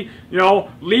safety, you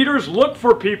know, leaders look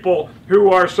for people who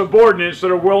are subordinates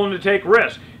that are willing to take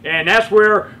risks. And that's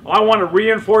where I want to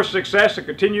reinforce success and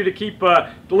continue to keep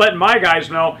letting my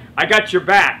guys know, I got your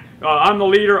back. I'm the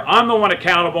leader, I'm the one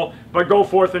accountable, but go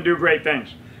forth and do great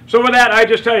things. So with that, I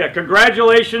just tell you,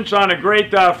 congratulations on a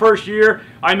great first year.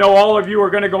 I know all of you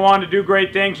are going to go on to do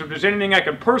great things. If there's anything I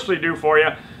can personally do for you,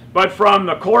 but from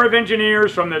the Corps of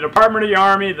Engineers, from the Department of the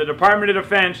Army, the Department of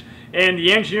Defense, and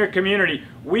the engineer community,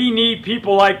 we need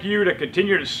people like you to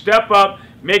continue to step up,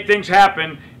 make things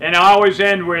happen. And I always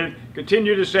end with,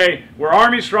 continue to say, we're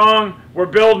Army strong, we're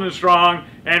building strong,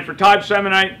 and for Todd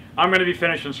Semonite, I'm going to be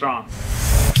finishing strong.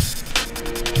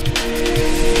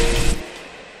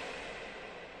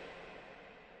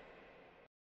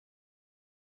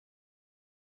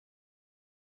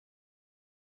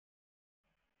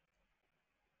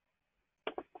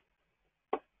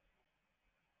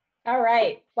 All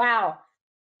right. Wow.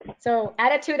 So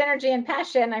attitude, energy, and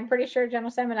passion. I'm pretty sure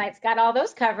General Semonite's got all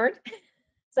those covered.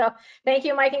 So thank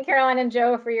you, Mike and Caroline and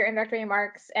Joe, for your introductory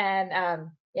remarks. And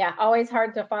yeah, always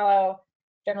hard to follow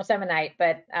General Semonite,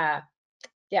 but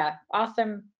yeah,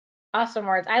 awesome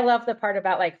words. I love the part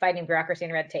about like fighting bureaucracy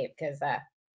and red tape, because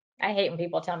I hate when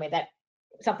people tell me that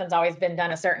something's always been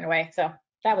done a certain way. So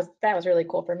that was really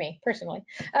cool for me personally.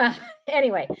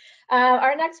 Anyway,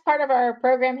 our next part of our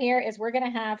program here is we're going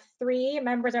to have 3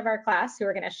 members of our class who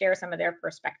are going to share some of their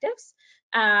perspectives.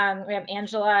 We have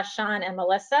Angela, Sean, and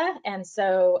Melissa, and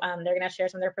so they're going to share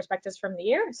some of their perspectives from the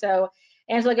year. So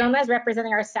Angela Gomez,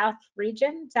 representing our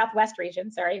Southwest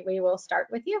region, sorry, we will start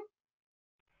with you.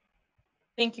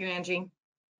 Thank you, Angie.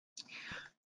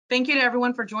 Thank you to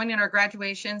everyone for joining our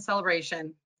graduation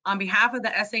celebration. On behalf of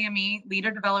the SAME Leader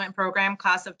Development Program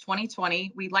Class of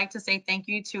 2020, we'd like to say thank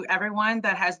you to everyone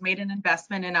that has made an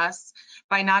investment in us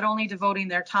by not only devoting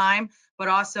their time, but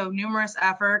also numerous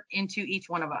effort into each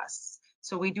one of us.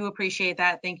 So we do appreciate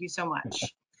that. Thank you so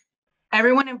much.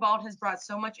 Everyone involved has brought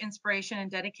so much inspiration and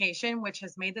dedication, which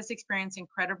has made this experience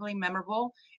incredibly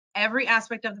memorable. Every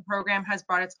aspect of the program has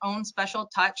brought its own special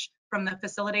touch, from the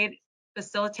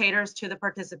facilitators to the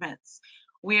participants.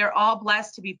 We are all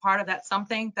blessed to be part of that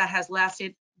something that has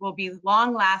lasted, will be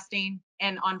long lasting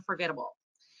and unforgettable.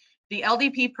 The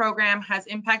LDP program has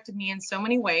impacted me in so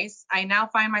many ways. I now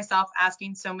find myself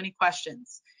asking so many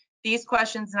questions. These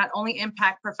questions not only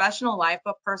impact professional life,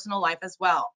 but personal life as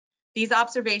well. These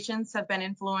observations have been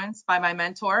influenced by my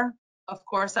mentor, of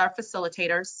course, our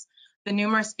facilitators, the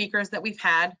numerous speakers that we've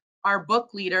had, our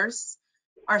book leaders,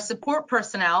 our support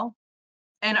personnel,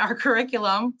 and our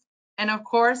curriculum, and of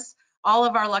course, all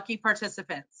of our lucky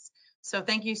participants. So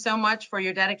thank you so much for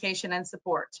your dedication and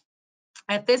support.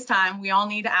 At this time, we all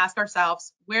need to ask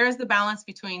ourselves, where is the balance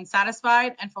between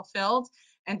satisfied and fulfilled,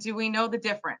 and do we know the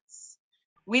difference?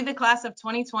 We, the class of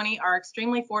 2020, are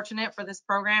extremely fortunate for this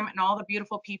program and all the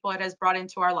beautiful people it has brought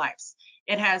into our lives.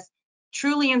 It has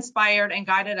truly inspired and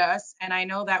guided us, and I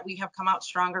know that we have come out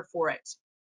stronger for it.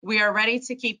 We are ready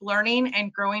to keep learning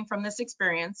and growing from this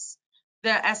experience.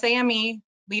 The SAME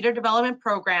Leader Development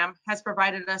Program has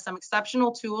provided us some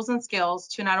exceptional tools and skills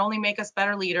to not only make us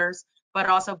better leaders, but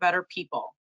also better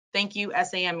people. Thank you,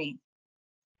 SAME.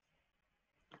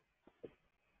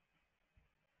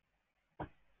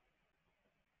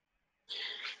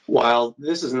 While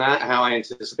this is not how I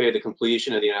anticipated the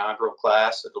completion of the inaugural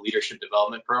class of the Leadership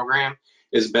Development Program,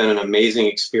 it has been an amazing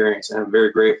experience, and I'm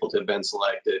very grateful to have been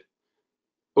selected.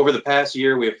 Over the past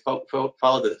year, we have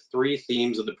followed the 3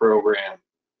 themes of the program: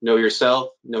 know yourself,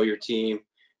 know your team,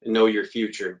 and know your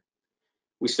future.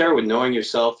 We start with knowing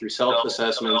yourself through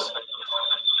self-assessments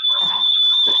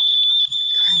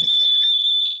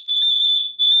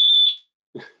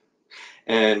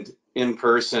and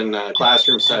in-person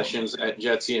classroom sessions at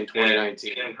JETSI in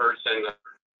 2019.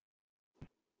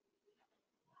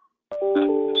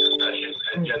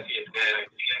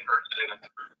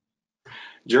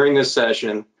 During this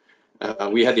session,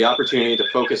 we had the opportunity to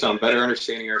focus on better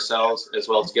understanding ourselves, as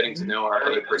well as getting to know our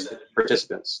other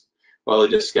participants. While it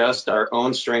discussed our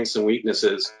own strengths and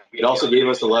weaknesses, it also gave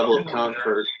us the level of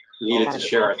comfort needed to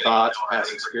share our thoughts,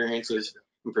 past experiences,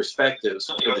 and perspectives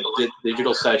for the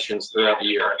digital sessions throughout the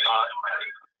year.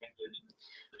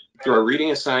 Through our reading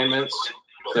assignments,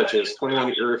 such as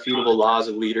 21 Irrefutable Laws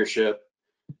of Leadership,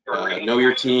 know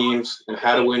your teams, and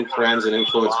how to win friends and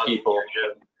influence people,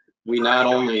 we not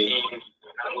only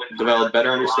developed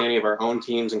better understanding of our own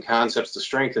teams and concepts to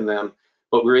strengthen them,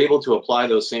 but we were able to apply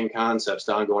those same concepts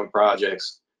to ongoing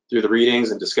projects. Through the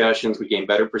readings and discussions, we gained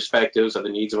better perspectives of the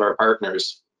needs of our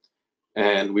partners,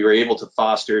 and we were able to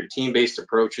foster team-based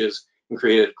approaches and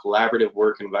created collaborative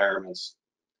work environments.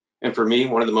 And for me,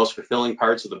 one of the most fulfilling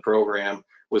parts of the program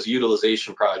was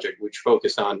utilization project, which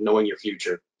focused on knowing your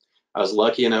future. I was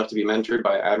lucky enough to be mentored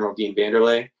by Admiral Dean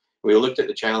Vanderlei. We looked at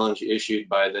the challenge issued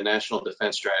by the National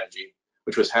Defense Strategy,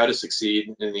 which was how to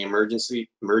succeed in the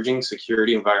emerging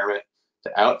security environment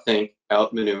to outthink,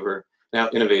 outmaneuver, and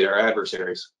out-innovate our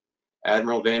adversaries.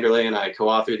 Admiral Vanderlei and I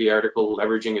co-authored the article,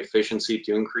 Leveraging Efficiency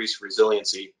to Increase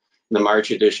Resiliency, in the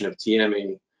March edition of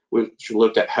TME, which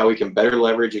looked at how we can better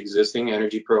leverage existing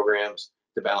energy programs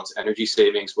to balance energy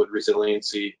savings with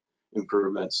resiliency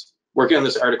improvements. Working on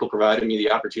this article provided me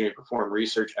the opportunity to perform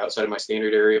research outside of my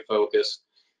standard area of focus,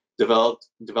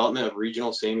 development of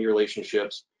regional SAME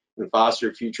relationships, and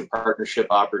foster future partnership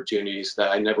opportunities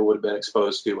that I never would have been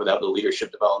exposed to without the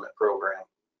leadership development program.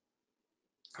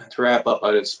 To wrap up,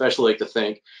 I'd especially like to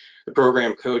thank the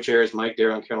program co-chairs, Mike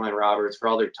Darrow and Caroline Roberts, for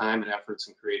all their time and efforts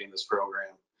in creating this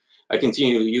program. I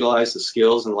continue to utilize the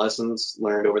skills and lessons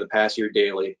learned over the past year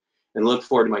daily, and look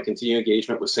forward to my continued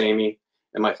engagement with SAME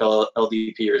and my fellow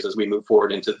LDPers as we move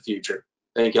forward into the future.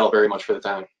 Thank you all very much for the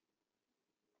time.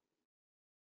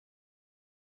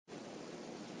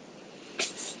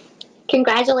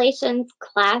 Congratulations,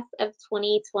 class of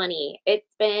 2020. It's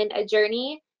been a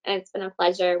journey, and it's been a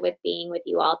pleasure with being with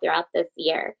you all throughout this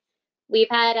year. We've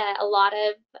had a lot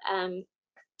of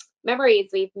memories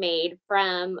we've made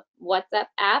from WhatsApp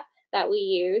app that we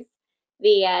use,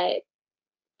 the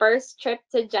first trip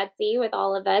to Jetsy with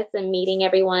all of us and meeting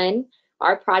everyone,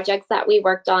 our projects that we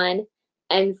worked on,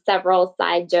 and several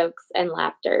side jokes and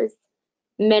laughters,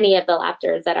 many of the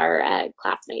laughters at our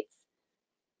classmates.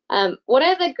 One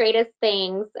of the greatest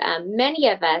things many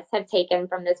of us have taken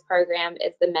from this program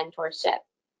is the mentorship,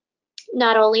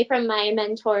 not only from my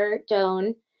mentor,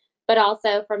 Joan, but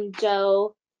also from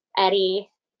Joe, Eddie,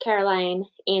 Caroline,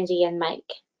 Angie, and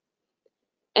Mike.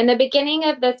 In the beginning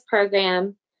of this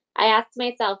program, I asked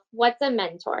myself, what's a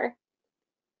mentor?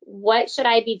 What should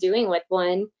I be doing with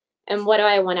one? And what do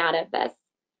I want out of this?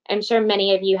 I'm sure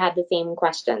many of you had the same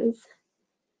questions.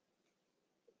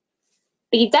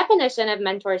 The definition of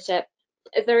mentorship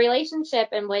is a relationship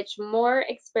in which more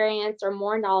experienced or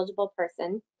more knowledgeable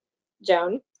person,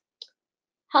 Joan,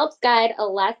 helps guide a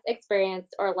less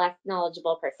experienced or less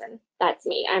knowledgeable person. That's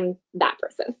me, I'm that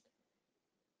person.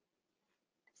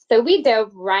 So we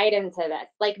dove right into this,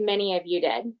 like many of you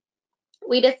did.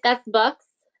 We discussed books,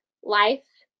 life,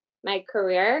 my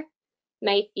career,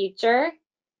 my future,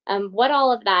 what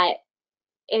all of that,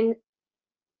 and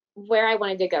where I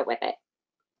wanted to go with it.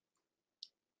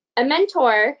 A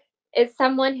mentor is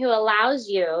someone who allows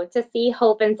you to see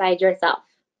hope inside yourself.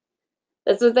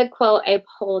 This was a quote I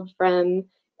pulled from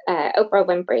Oprah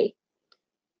Winfrey.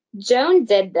 Joan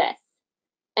did this,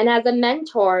 and as a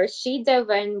mentor, she dove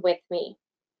in with me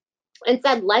and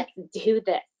said, let's do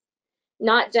this,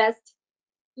 not just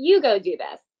you go do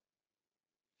this.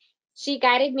 She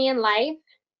guided me in life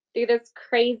through this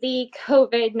crazy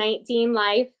COVID-19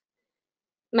 life,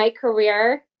 my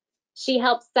career. She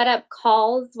helped set up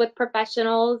calls with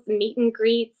professionals, meet and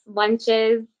greets,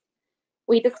 lunches.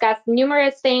 We discussed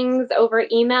numerous things over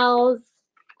emails,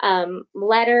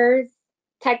 letters,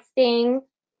 texting.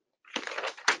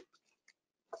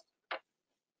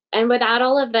 And without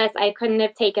all of this, I couldn't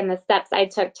have taken the steps I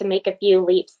took to make a few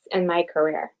leaps in my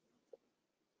career.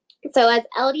 So as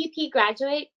LDP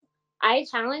graduates, I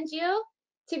challenge you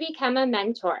to become a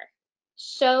mentor.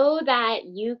 Show that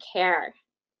you care.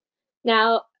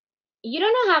 Now, you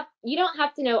don't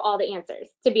have to know all the answers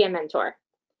to be a mentor.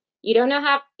 You don't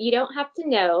have to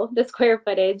know the square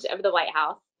footage of the White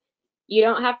House. You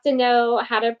don't have to know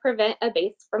how to prevent a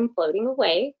base from floating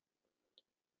away.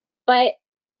 But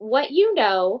what you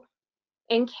know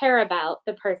and care about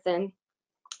the person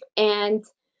and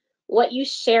what you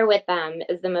share with them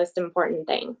is the most important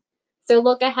thing. So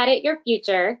look ahead at your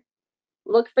future.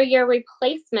 Look for your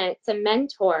replacement to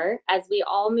mentor as we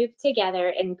all move together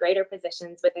in greater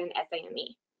positions within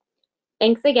SAME.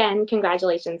 Thanks again.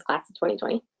 Congratulations, class of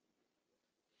 2020.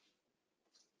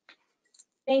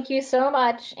 Thank you so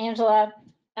much, Angela,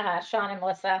 Sean, and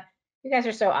Melissa. You guys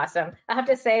are so awesome. I have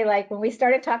to say, like, when we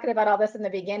started talking about all this in the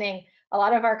beginning, a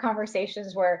lot of our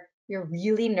conversations were, you're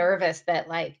really nervous that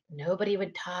like nobody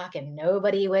would talk and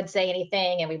nobody would say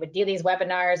anything, and we would do these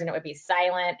webinars and it would be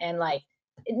silent, and like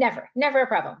never a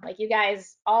problem. Like you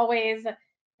guys always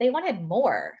they wanted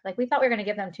more. Like we thought we were going to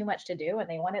give them too much to do, and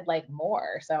they wanted like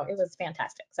more. So it was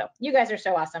fantastic. So you guys are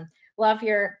so awesome. Love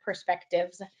your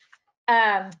perspectives.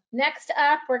 Next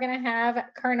up, we're going to have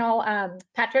Colonel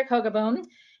Patrick Hogaboom.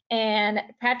 And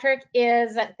Patrick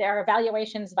is their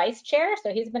evaluations vice chair.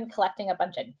 So he's been collecting a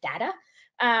bunch of data.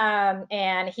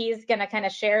 And he's going to kind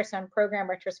of share some program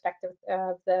retrospective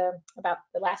of about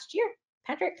the last year.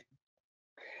 Patrick.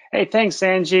 Hey, thanks,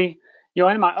 Angie. You know,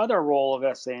 in my other role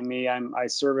of SAME, I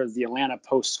serve as the Atlanta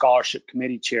Post Scholarship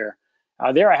Committee Chair.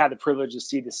 There I had the privilege to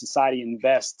see the society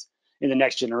invest in the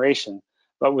next generation.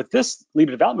 But with this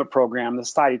leader development program, the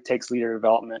society takes leader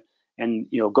development and,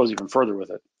 you know, goes even further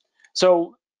with it.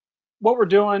 So what we're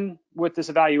doing with this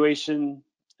evaluation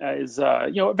is,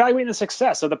 you know, evaluating the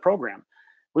success of the program.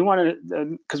 We want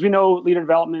to, because we know leader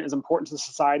development is important to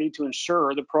society to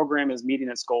ensure the program is meeting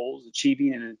its goals,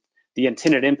 achieving the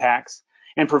intended impacts,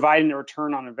 and providing a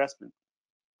return on investment.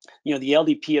 You know, the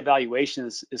LDP evaluation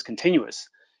is continuous.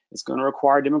 It's going to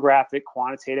require demographic,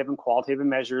 quantitative, and qualitative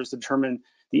measures to determine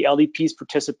the LDP's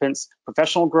participants'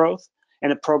 professional growth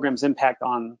and the program's impact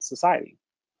on society.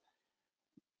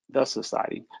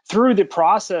 Through the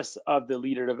process of the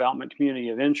leader development community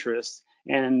of interest,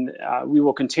 and we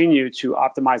will continue to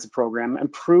optimize the program,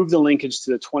 improve the linkage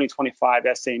to the 2025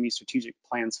 SAME Strategic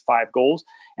Plan's 5 goals,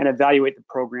 and evaluate the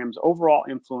program's overall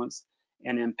influence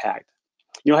and impact.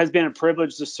 You know, it has been a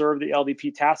privilege to serve the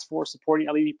LDP task force supporting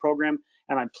LDP program,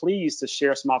 and I'm pleased to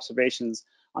share some observations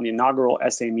on the inaugural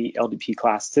SAME LDP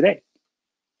class today.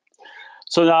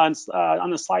 So on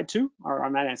the slide 2, or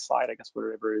on that next slide, I guess,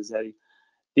 whatever it is, Eddie,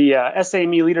 the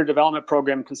SAME Leader Development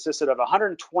Program consisted of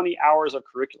 120 hours of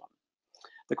curriculum.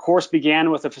 The course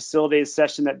began with a facilitated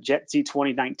session at JETC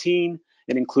 2019.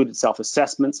 It included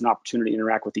self-assessments and opportunity to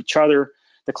interact with each other.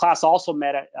 The class also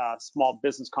met at Small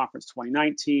Business Conference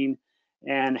 2019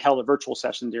 and held a virtual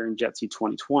session during JETC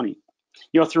 2020.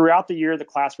 You know, throughout the year, the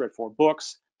class read 4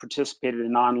 books, participated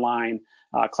in online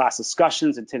class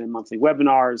discussions, attended monthly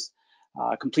webinars,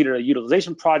 completed a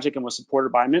utilization project, and was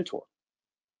supported by a mentor.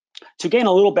 To gain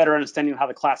a little better understanding of how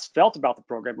the class felt about the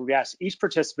program, we asked each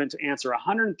participant to answer a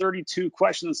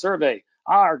 132-question survey.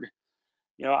 ARG.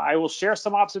 You know, I will share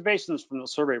some observations from the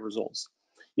survey results.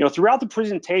 You know, throughout the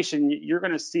presentation, you're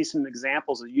going to see some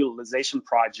examples of utilization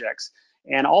projects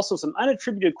and also some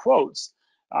unattributed quotes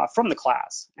from the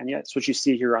class. And yeah, that's what you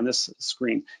see here on this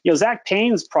screen. You know, Zach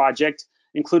Payne's project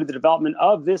included the development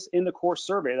of this in the course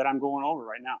survey that I'm going over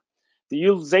right now. The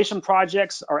utilization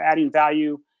projects are adding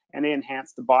value and they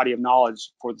enhance the body of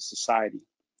knowledge for the society.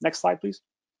 Next slide, please.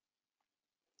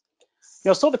 You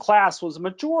know, so the class was a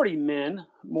majority men,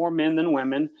 more men than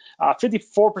women.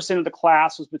 54% of the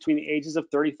class was between the ages of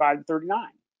 35 and 39.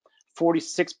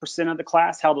 46% of the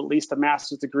class held at least a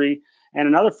master's degree, and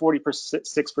another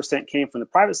 46% came from the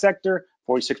private sector,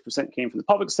 46% came from the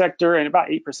public sector, and about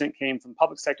 8% came from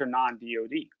public sector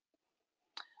non-DoD.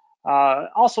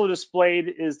 Also displayed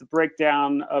is the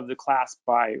breakdown of the class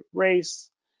by race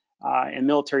and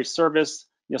military service.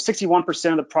 You know,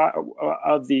 61%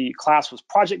 of the class was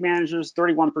project managers,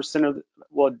 31%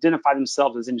 will identify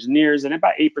themselves as engineers, and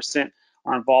about 8%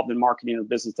 are involved in marketing or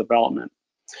business development.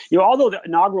 You know, although the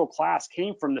inaugural class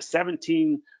came from the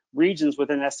 17 regions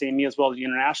within SAME as well as the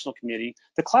international community,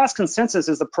 the class consensus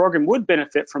is the program would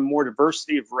benefit from more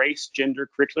diversity of race, gender,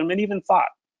 curriculum, and even thought.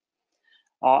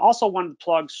 Also wanted to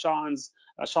plug Sean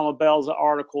Lebel's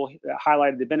article that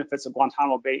highlighted the benefits of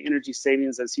Guantanamo Bay energy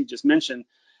savings, as he just mentioned.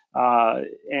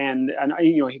 And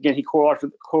you know, again, he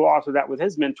co-authored that with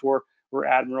his mentor, Rear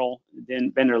Admiral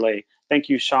Benderley. Thank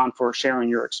you, Sean, for sharing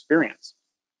your experience.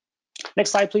 Next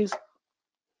slide, please.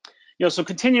 You know, so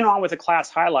continuing on with the class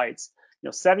highlights, you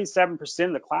know, 77%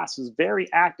 of the class was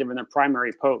very active in their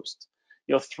primary post.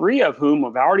 You know, 3 of whom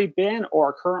have already been or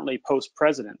are currently post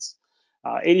presidents.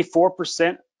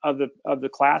 84% of the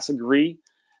class agree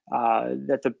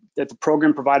that the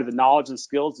program provided the knowledge and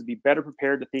skills to be better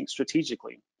prepared to think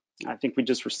strategically. I think we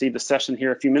just received a session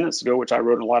here a few minutes ago, which I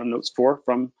wrote a lot of notes for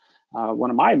from one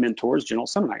of my mentors, General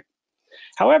Semonite.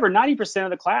 However, 90%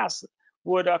 of the class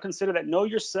would consider that know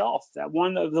yourself, that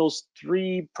one of those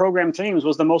 3 program themes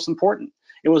was the most important.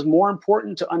 It was more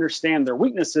important to understand their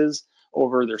weaknesses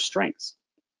over their strengths.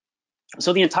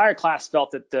 So the entire class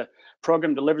felt that the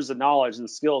program delivers the knowledge and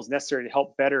skills necessary to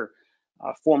help better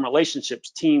form relationships,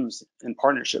 teams, and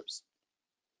partnerships.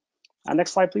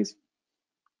 Next slide, please.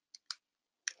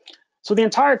 So the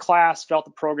entire class felt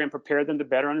the program prepared them to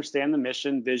better understand the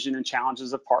mission, vision, and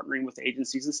challenges of partnering with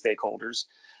agencies and stakeholders.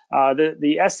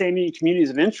 The SAME communities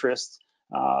of interest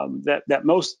that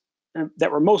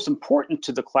were most important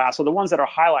to the class are the ones that are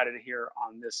highlighted here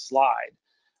on this slide.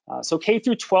 So K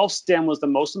through 12 STEM was the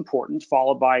most important,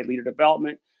 followed by leader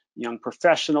development, young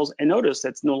professionals, and notice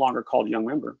that's no longer called young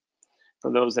member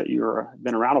for those that you've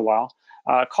been around a while.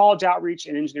 College outreach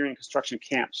and engineering and construction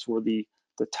camps were the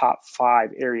top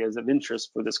 5 areas of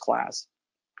interest for this class.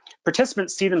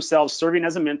 Participants see themselves serving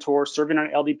as a mentor, serving on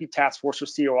an LDP task force or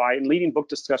COI, and leading book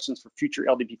discussions for future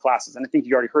LDP classes. And I think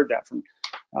you already heard that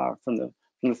from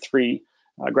the 3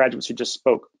 graduates who just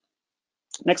spoke.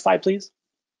 Next slide, please.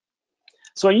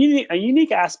 So a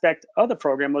unique aspect of the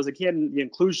program was, again, the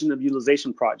inclusion of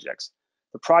utilization projects.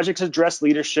 The projects address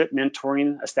leadership,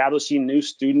 mentoring, establishing new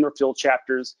student or field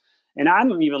chapters, and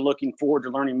I'm even looking forward to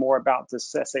learning more about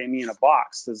this SAME in a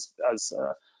box as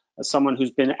someone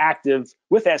who's been active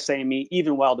with SAME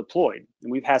even while deployed.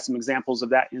 And we've had some examples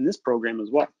of that in this program as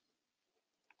well.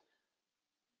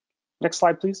 Next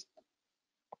slide, please.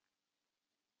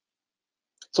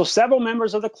 So several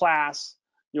members of the class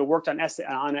worked on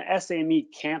an SAME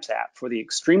Camps app for the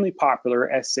extremely popular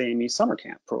SAME Summer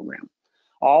Camp program.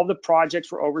 All the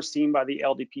projects were overseen by the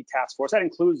LDP task force. That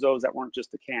includes those that weren't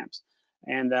just the camps.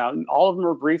 And all of them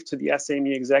were briefed to the SAME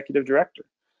executive director.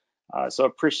 So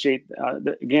appreciate,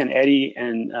 again, Eddie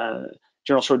and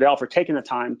General Schroedel for taking the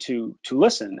time to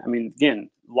listen. I mean, again,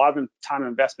 a lot of time and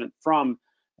investment from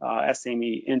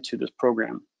SAME into this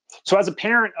program. So as a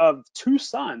parent of 2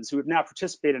 sons who have now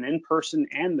participated in person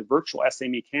and the virtual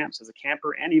SAME camps as a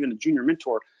camper and even a junior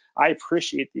mentor, I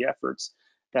appreciate the efforts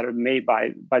that are made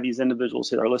by these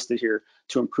individuals that are listed here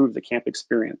to improve the camp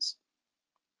experience.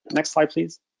 Next slide,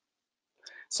 please.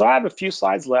 So I have a few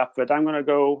slides left, but I'm going to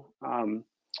go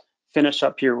finish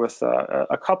up here with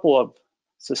a couple of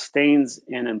sustains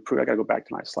and improve. I got to go back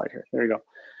to my slide here. There you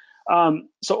go.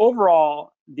 So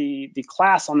overall, the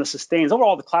class on the sustains,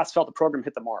 overall the class felt the program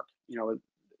hit the mark.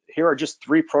 Here are just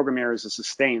 3 program areas of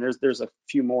sustain. There's a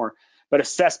few more, but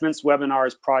assessments,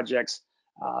 webinars, projects,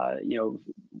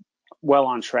 well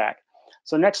on track.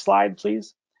 So next slide,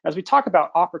 please. As we talk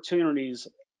about opportunities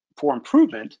for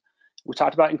improvement, we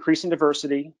talked about increasing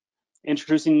diversity,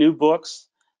 introducing new books.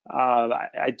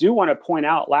 I do want to point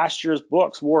out last year's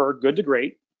books were Good to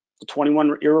Great, The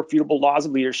 21 Irrefutable Laws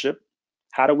of Leadership,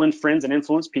 How to Win Friends and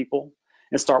Influence People,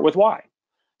 and Start with Why.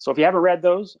 So if you haven't read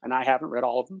those, and I haven't read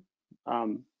all of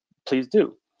them, please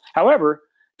do. However,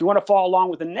 if you want to follow along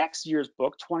with the next year's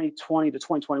book, 2020 to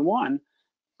 2021,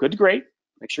 Good to Great,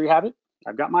 make sure you have it.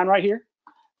 I've got mine right here.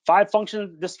 5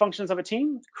 dysfunctions of a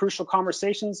team, Crucial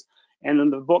Conversations, and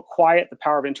then the book Quiet, The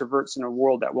Power of Introverts in a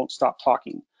World That Won't Stop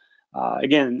Talking.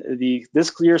 Again,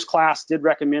 this year's class did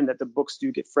recommend that the books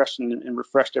do get freshened and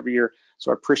refreshed every year,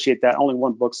 so I appreciate that. Only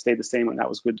 1 book stayed the same, and that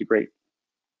was Good to Great.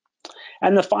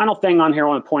 And the final thing on here I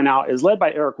want to point out is led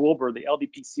by Eric Wilbur, the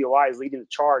LDP COI is leading the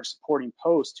charge supporting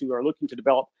posts who are looking to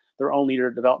develop their own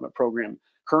leader development program.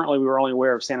 Currently, we were only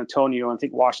aware of San Antonio and I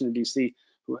think Washington, D.C.,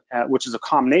 which is a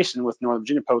combination with Northern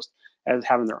Virginia Post as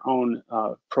having their own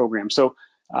program. So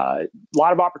a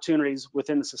lot of opportunities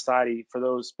within the society for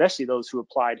those, especially those who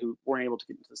applied who weren't able to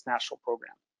get into this national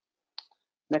program.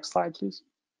 Next slide, please.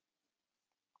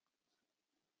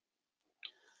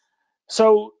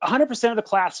 So 100% of the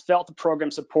class felt the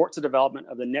program supports the development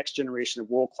of the next generation of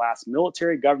world-class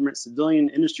military, government, civilian,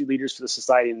 industry leaders for the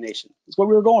society and the nation. That's what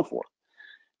we were going for.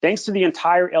 Thanks to the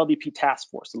entire LDP task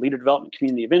force, the leader development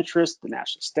community of interest, the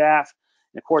national staff,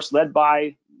 and of course led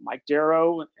by Mike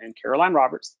Darrow and Caroline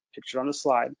Roberts, pictured on the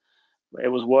slide, it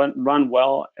was run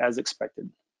well as expected.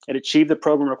 It achieved the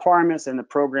program requirements, and the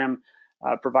program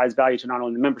provides value to not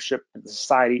only the membership, but the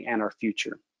society and our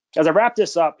future. As I wrap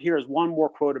this up, here is one more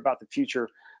quote about the future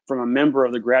from a member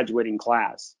of the graduating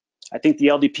class. I think the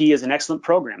LDP is an excellent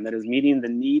program that is meeting the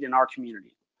need in our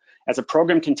community. As the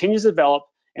program continues to develop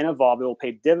and evolve, it will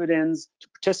pay dividends to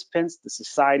participants, the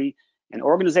society, and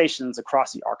organizations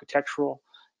across the architectural,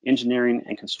 engineering,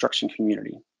 and construction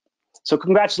community. So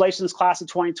congratulations, class of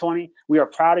 2020. We are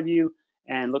proud of you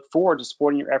and look forward to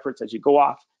supporting your efforts as you go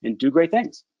off and do great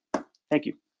things. Thank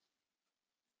you.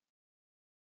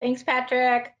 Thanks,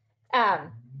 Patrick.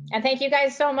 And thank you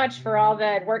guys so much for all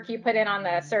the work you put in on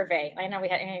the survey. I know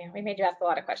we made you ask a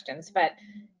lot of questions, but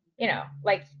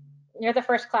like you're the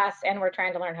first class and we're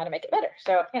trying to learn how to make it better.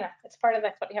 So, it's part of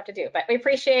that's what you have to do, but we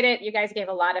appreciate it. You guys gave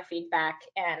a lot of feedback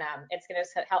and it's going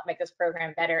to help make this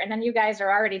program better. And then you guys are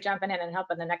already jumping in and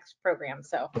helping the next program.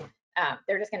 So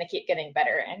they're just going to keep getting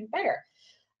better and better.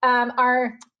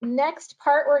 Our next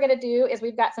part we're going to do is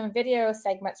we've got some video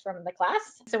segments from the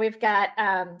class. So we've got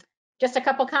just a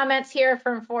couple comments here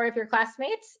from 4 of your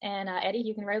classmates. And Eddie,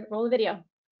 you can roll the video.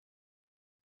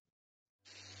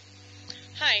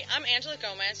 Hi, I'm Angela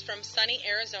Gomez from sunny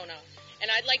Arizona, and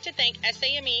I'd like to thank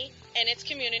SAME and its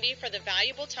community for the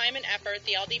valuable time and effort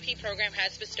the LDP program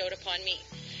has bestowed upon me.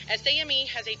 SAME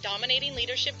has a dominating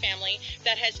leadership family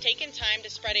that has taken time to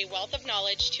spread a wealth of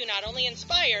knowledge to not only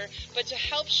inspire, but to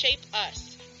help shape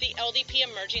us, the LDP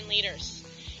emerging leaders.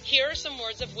 Here are some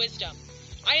words of wisdom.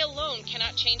 I alone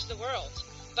cannot change the world,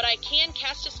 but I can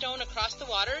cast a stone across the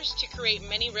waters to create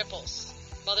many ripples.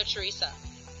 Mother Teresa.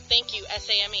 Thank you,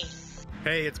 SAME.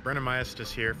 Hey, it's Brennan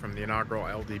Maestas here from the inaugural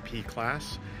LDP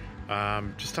class.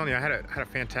 Just telling you, I had a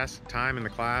fantastic time in the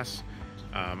class.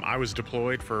 I was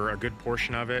deployed for a good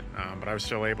portion of it, but I was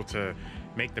still able to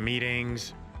make the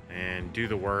meetings and do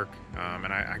the work.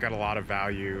 And I got a lot of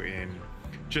value in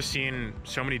just seeing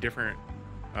so many different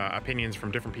opinions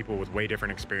from different people with way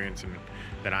different experience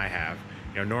than I have.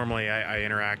 You know, normally I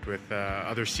interact with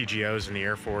other CGOs in the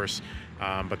Air Force,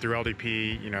 but through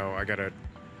LDP, you know, I got to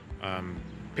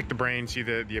pick the brain, see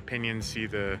the opinions, see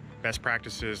the best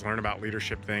practices, learn about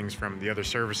leadership things from the other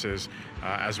services,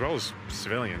 as well as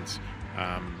civilians.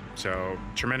 So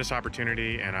tremendous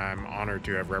opportunity, and I'm honored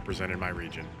to have represented my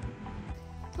region.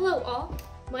 Hello all,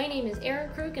 my name is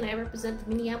Aaron Krug and I represent the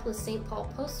Minneapolis-St.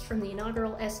 Paul Post from the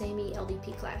inaugural SAME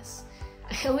LDP class.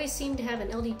 I always seem to have an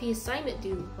LDP assignment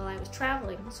due while I was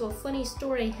traveling, so a funny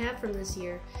story I have from this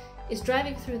year is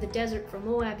driving through the desert from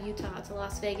Moab, Utah to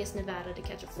Las Vegas, Nevada to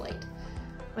catch a flight.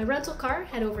 My rental car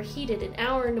had overheated an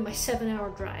hour into my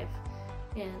 7-hour drive,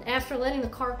 and after letting the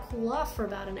car cool off for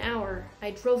about an hour,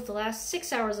 I drove the last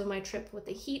 6 hours of my trip with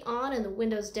the heat on and the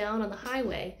windows down on the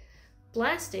highway,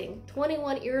 blasting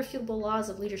 21 Irrefutable Laws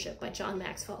of Leadership by John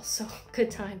Maxwell, so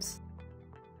good times.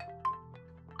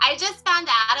 I just found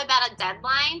out about a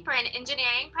deadline for an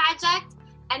engineering project,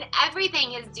 and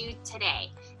everything is due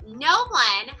today. No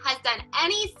one has done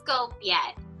any scope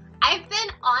yet. I've been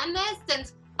on this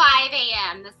since 5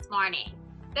 a.m. this morning.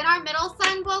 Then our middle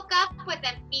son woke up with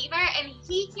a fever and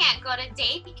he can't go to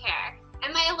daycare.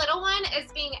 And my little one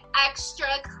is being extra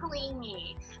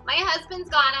clingy. My husband's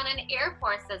gone on an Air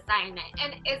Force assignment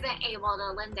and isn't able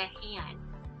to lend a hand.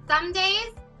 Some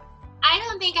days, I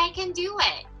don't think I can do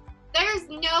it. There's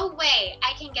no way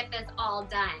I can get this all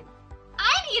done.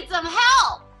 I need some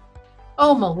help.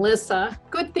 Oh, Melissa,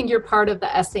 good thing you're part of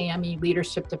the SAME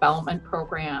Leadership Development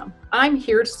Program. I'm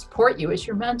here to support you as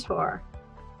your mentor.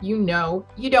 You know,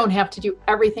 you don't have to do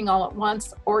everything all at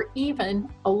once or even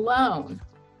alone.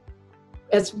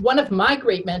 As one of my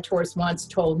great mentors once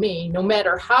told me, no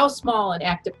matter how small an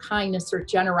act of kindness or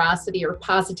generosity or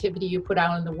positivity you put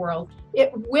out in the world,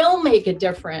 it will make a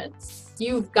difference.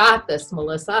 You've got this,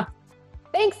 Melissa.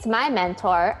 Thanks to my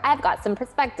mentor, I've got some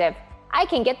perspective. I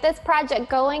can get this project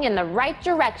going in the right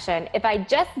direction if I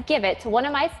just give it to one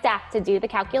of my staff to do the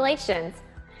calculations.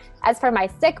 As for my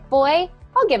sick boy,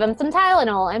 I'll give him some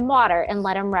Tylenol and water and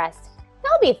let him rest.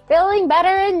 He'll be feeling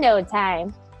better in no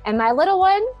time. And my little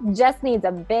one just needs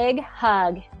a big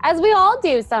hug, as we all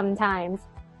do sometimes.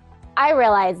 I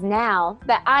realize now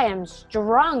that I am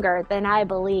stronger than I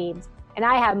believed, and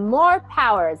I have more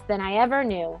powers than I ever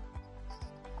knew.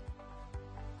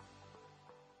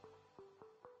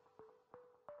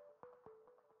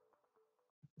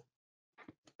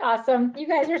 Awesome. You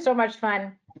guys are so much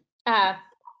fun.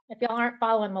 If y'all aren't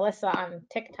following Melissa on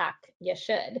TikTok, you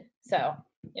should. So,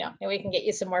 you know, maybe we can get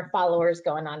you some more followers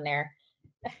going on there.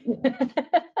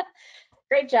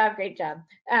 Great job, great job.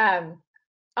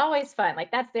 Always fun.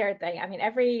 Like, that's their thing. I mean,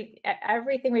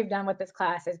 everything we've done with this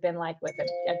class has been like with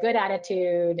a good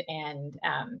attitude and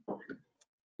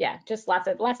yeah, just lots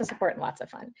of support and lots of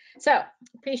fun. So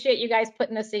appreciate you guys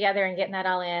putting this together and getting that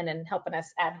all in and helping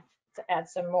us add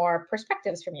some more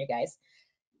perspectives from you guys.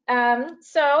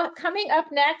 So coming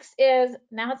up next is,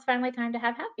 now it's finally time to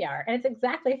have happy hour, and it's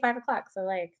exactly 5 o'clock. So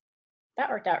like, that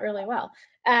worked out really well.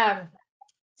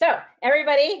 So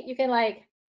everybody, you can, like,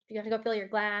 if you have to go fill your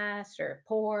glass or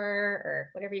pour or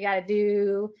whatever you got to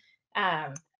do,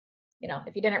 you know,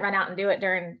 if you didn't run out and do it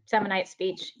during Semonite's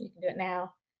speech, you can do it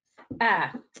now.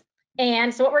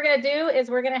 And so what we're going to do is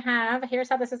we're going to have, here's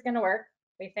how this is going to work.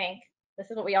 We think, this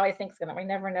is what we always think is going to, we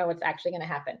never know what's actually going to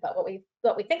happen, but what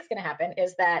we think is going to happen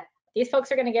is that these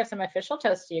folks are going to give some official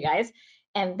toasts to you guys.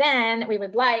 And then we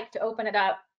would like to open it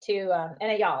up to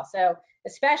any of y'all. So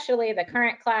especially the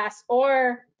current class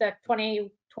or the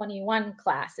 2021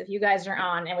 class, if you guys are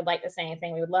on and would like to say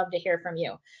anything, we would love to hear from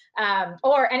you,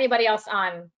 or anybody else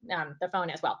on the phone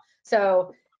as well.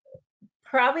 So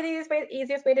probably the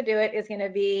easiest way to do it is going to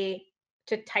be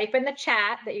to type in the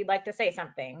chat that you'd like to say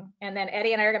something, and then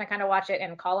Eddie and I are going to kind of watch it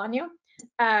and call on you.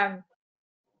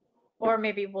 Or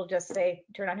maybe we'll just say,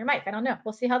 turn on your mic. I don't know.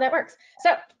 We'll see how that works.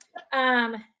 So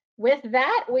with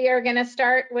that, we are going to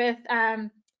start with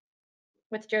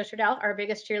Joe Schroedel, our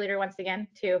biggest cheerleader once again,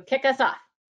 to kick us off.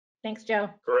 Thanks, Joe.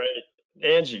 Great.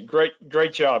 Angie,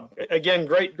 great job. Again,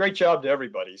 great job to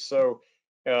everybody. So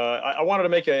I wanted to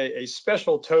make a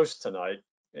special toast tonight.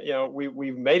 You know,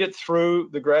 we've made it through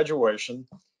the graduation.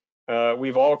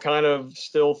 We've all kind of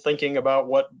still thinking about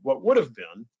what would have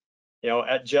been, you know,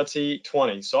 at JETSI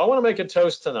 20. So I want to make a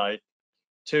toast tonight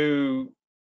to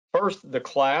first the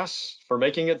class for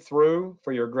making it through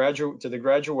for your the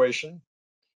graduation.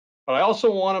 But I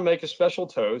also want to make a special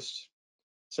toast,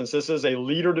 since this is a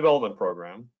leader development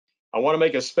program. I want to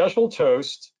make a special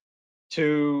toast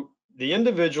to the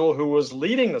individual who was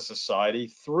leading the society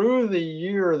through the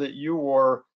year that you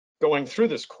were going through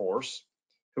this course,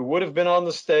 who would have been on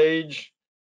the stage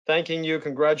thanking you,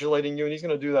 congratulating you, and he's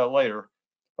going to do that later.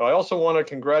 But I also want to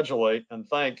congratulate and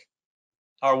thank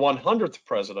our 100th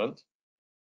president,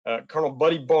 Colonel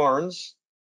Buddy Barnes,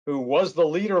 who was the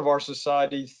leader of our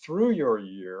society through your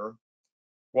year,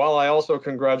 while I also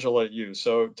congratulate you.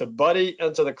 So to Buddy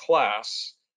and to the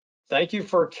class, thank you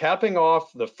for capping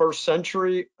off the first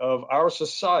century of our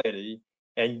society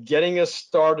and getting us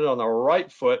started on the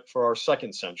right foot for our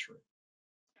second century.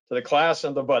 To the class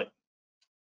and to Buddy.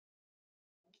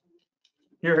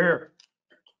 Hear, hear.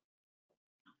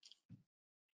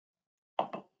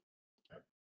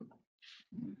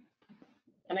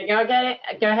 Can I go get it?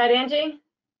 Go ahead, Angie.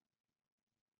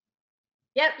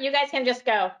 Yep, you guys can just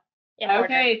go.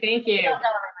 Okay, thank you. I'll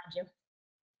remind you.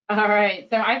 All right,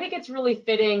 so I think it's really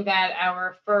fitting that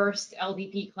our first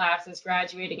LDP class is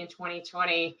graduating in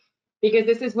 2020, because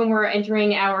this is when we're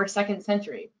entering our second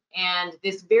century. And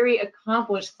this very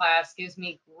accomplished class gives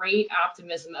me great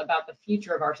optimism about the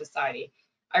future of our society.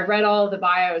 I read all of the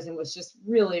bios and was just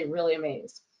really, really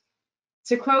amazed.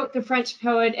 To quote the French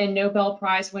poet and Nobel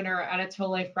Prize winner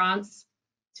Anatole France,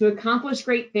 to accomplish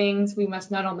great things, we must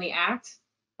not only act,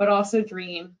 but also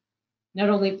dream, not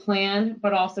only plan,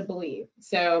 but also believe.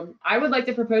 So I would like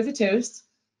to propose a toast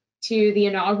to the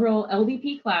inaugural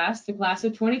LDP class, the class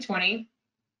of 2020.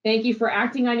 Thank you for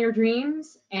acting on your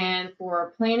dreams and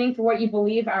for planning for what you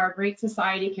believe our great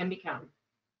society can become.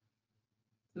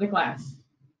 To the class.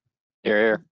 Hear,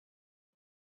 hear.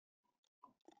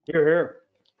 Hear, hear.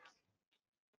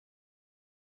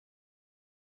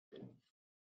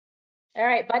 All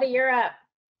right, Buddy, you're up.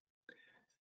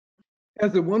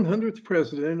 As the 100th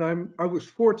president, I was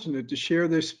fortunate to share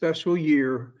this special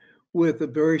year with a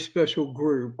very special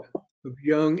group of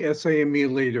young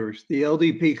SAME leaders, the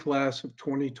LDP class of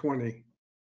 2020.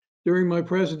 During my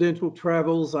presidential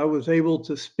travels, I was able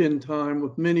to spend time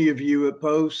with many of you at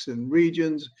posts and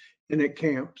regions and at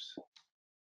camps.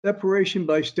 Separation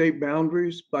by state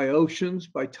boundaries, by oceans,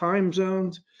 by time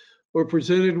zones, or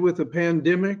presented with a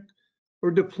pandemic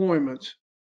or deployments.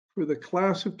 For the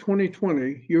class of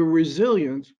 2020, your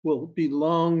resilience will be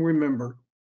long remembered.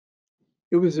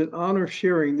 It was an honor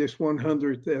sharing this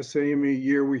 100th SAME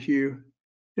year with you.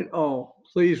 And all,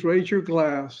 please raise your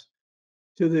glass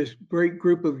to this great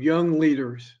group of young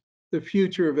leaders, the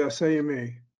future of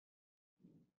SAME.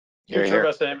 Future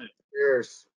of SAME.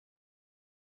 Cheers.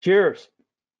 Cheers.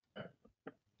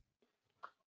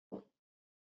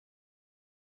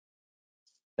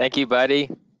 Thank you, Buddy.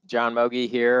 John Mogi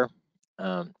here,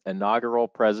 inaugural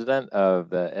president of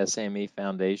the SAME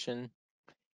Foundation.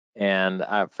 And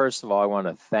first of all, I want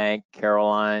to thank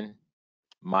Caroline,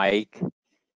 Mike,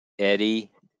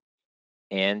 Eddie,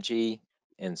 Angie,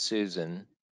 and Susan.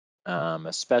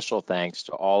 A special thanks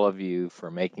to all of you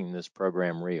for making this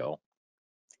program real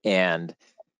and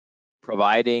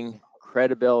providing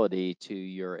credibility to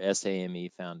your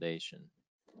SAME Foundation.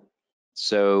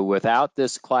 So without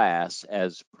this class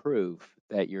as proof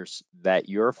that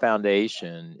your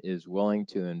foundation is willing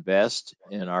to invest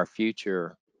in our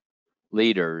future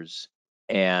leaders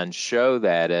and show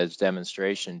that as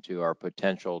demonstration to our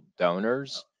potential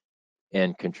donors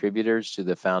and contributors to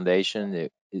the foundation,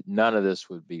 none of this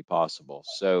would be possible.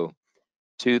 So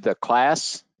to the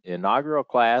class, inaugural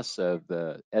class of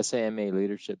the SAME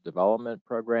Leadership Development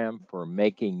Program for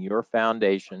making your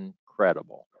foundation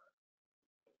credible.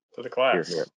 To the class.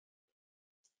 Hear, hear.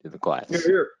 To the class. Hear,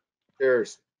 hear.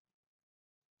 Cheers.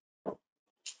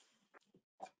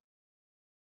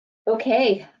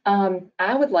 Okay,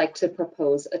 I would like to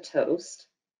propose a toast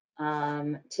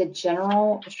to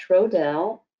General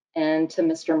Schroedel and to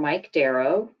Mr. Mike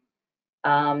Darrow.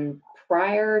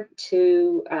 Prior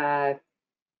to the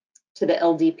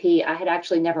LDP, I had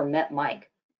actually never met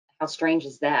Mike. How strange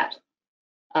is that?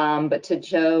 But to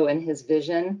Joe and his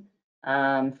vision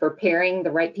for pairing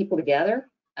the right people together,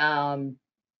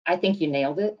 I think you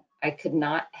nailed it. I could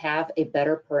not have a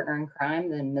better partner in crime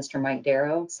than Mr. Mike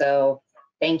Darrow. So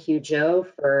thank you, Joe,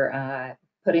 for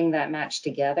putting that match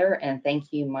together. And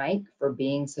thank you, Mike, for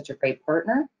being such a great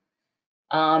partner.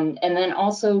 And then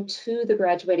also to the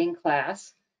graduating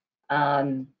class,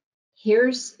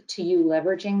 here's to you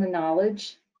leveraging the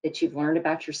knowledge that you've learned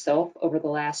about yourself over the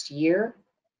last year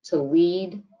to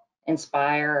lead,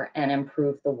 inspire, and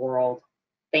improve the world.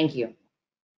 Thank you.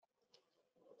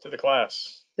 To the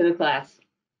class. To the class.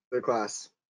 To the class.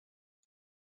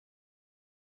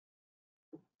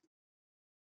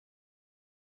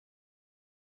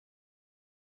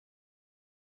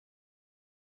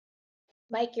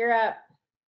 Mike, you're up.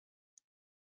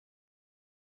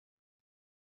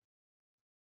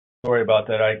 Sorry about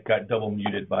that. I got double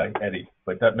muted by Eddie.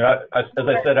 But that, as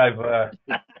I said, I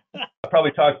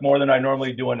probably talked more than I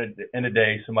normally do in a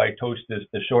day, so my toast is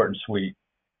short and sweet.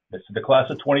 It's to the class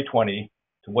of 2020,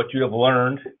 to what you have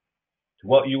learned, to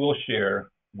what you will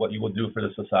share, what you will do for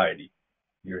the society.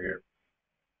 You're here.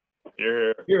 You're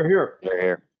here. You're here. You're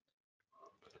here.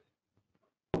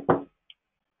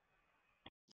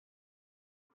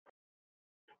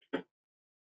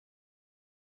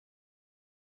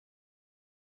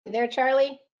 You there,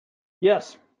 Charlie?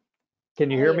 Yes. Can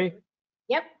you hear me?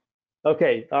 Yep.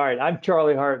 Okay. All right. I'm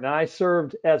Charlie Hart, and I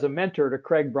served as a mentor to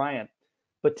Craig Bryant.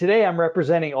 But today I'm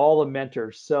representing all the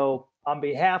mentors. So on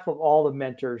behalf of all the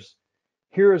mentors,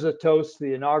 here is a toast to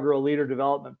the inaugural Leader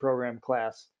Development Program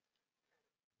class.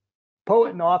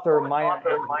 Poet and author Maya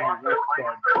Angelou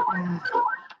said,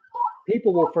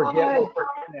 "People will forget what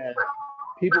you said.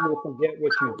 People will forget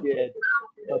what you did,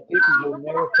 but people will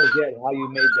never forget how you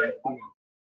made them feel."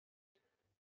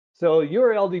 So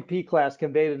your LDP class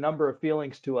conveyed a number of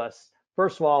feelings to us.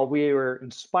 First of all, we were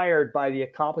inspired by the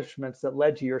accomplishments that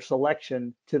led to your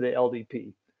selection to the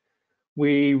LDP.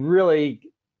 We really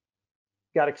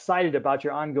got excited about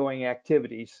your ongoing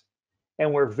activities,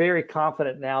 and we're very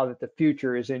confident now that the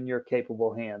future is in your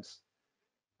capable hands.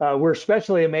 We're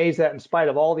especially amazed that in spite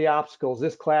of all the obstacles,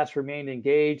 this class remained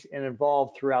engaged and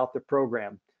involved throughout the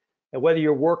program. And whether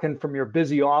you're working from your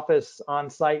busy office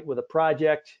on site with a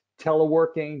project,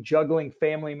 teleworking, juggling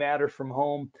family matters from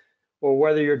home, or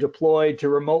whether you're deployed to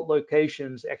remote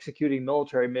locations executing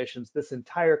military missions, this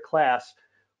entire class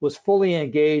was fully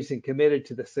engaged and committed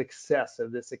to the success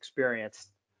of this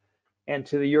experience and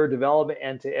to your development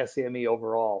and to SAME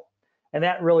overall. And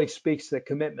that really speaks to the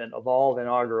commitment of all the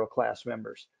inaugural class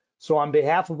members. So on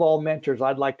behalf of all mentors,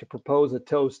 I'd like to propose a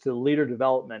toast to the Leader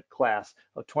Development class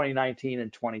of 2019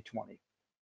 and 2020.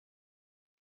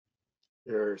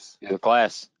 Yours. To the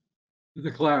class. To the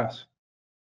class.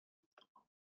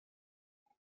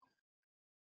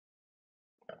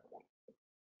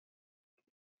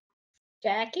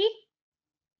 Jackie,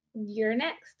 you're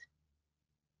next.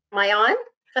 Am I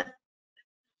on?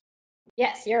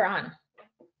 Yes, you're on.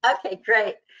 Okay,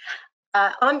 great.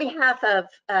 On behalf of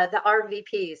the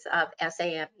RVPs of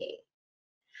SAME,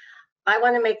 I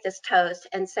want to make this toast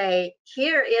and say,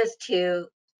 here is to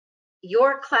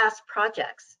your class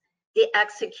projects, the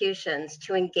executions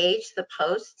to engage the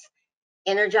posts,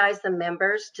 energize the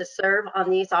members to serve on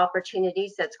these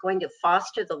opportunities that's going to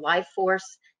foster the life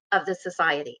force of the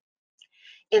society.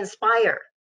 Inspire,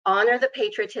 honor the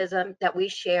patriotism that we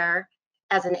share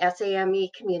as an SAME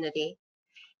community,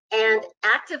 and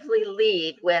actively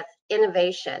lead with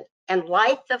innovation and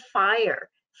light the fire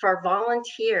for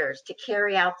volunteers to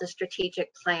carry out the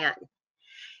strategic plan.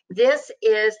 This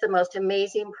is the most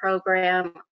amazing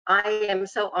program. I am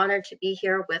so honored to be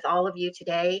here with all of you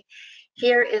today.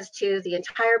 Here is to the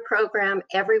entire program,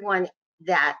 everyone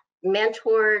that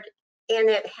mentored and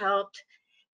it helped.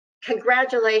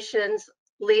 Congratulations,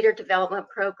 Leader Development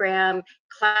Program,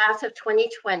 Class of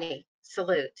 2020.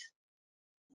 Salute.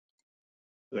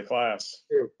 To the class.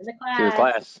 To the class. To the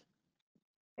class.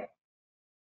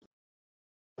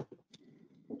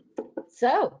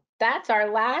 So that's our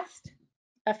last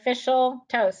official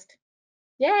toast.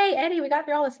 Yay, Eddie, we got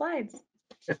through all the slides.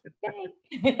 Yay.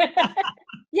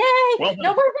 Yay, Well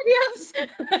no more videos.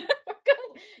 We're good.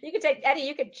 You can take, Eddie,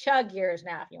 you could chug yours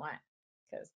now if you want,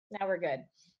 because now we're good.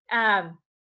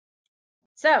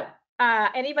 So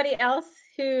anybody else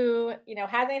who,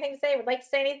 has anything to say, would like to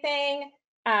say anything?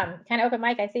 Kind of open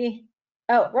mic, I see.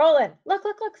 Oh, Roland, look,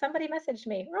 somebody messaged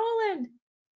me. Roland,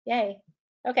 yay.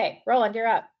 Okay, Roland, you're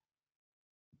up.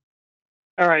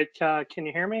 All right, can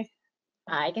you hear me?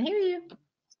 I can hear you.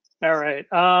 All right,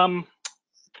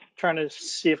 trying to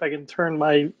see if I can turn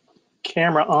my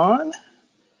camera on.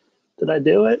 Did I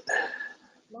do it?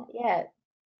 Not yet.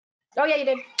 Oh yeah, you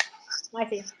did. I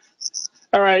see.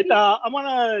 All right, I want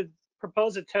to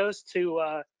propose a toast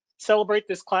to celebrate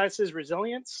this class's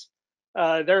resilience,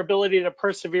 their ability to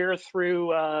persevere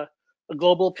through a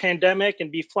global pandemic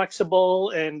and be flexible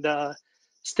and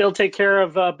still take care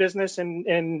of business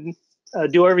and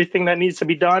do everything that needs to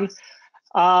be done.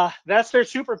 That's their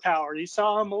superpower. You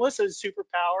saw Melissa's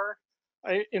superpower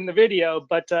in the video,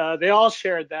 but they all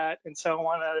shared that. And so I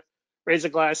want to raise a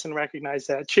glass and recognize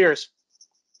that. Cheers.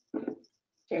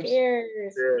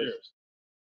 Cheers. Cheers.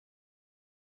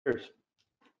 Cheers.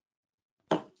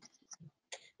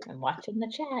 I'm watching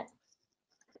the chat.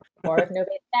 Or if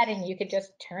nobody's chatting, you could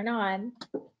just turn on.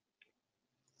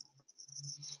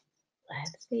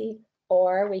 Let's see.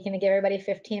 Or we can give everybody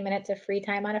 15 minutes of free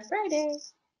time on a Friday.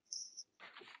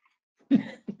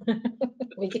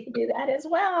 We can do that as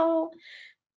well.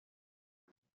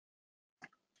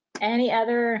 Any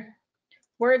other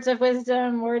words of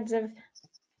wisdom, words of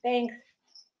thanks?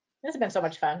 This has been so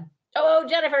much fun. Oh,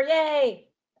 Jennifer, yay.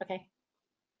 Okay.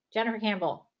 Jennifer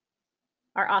Campbell,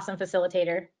 our awesome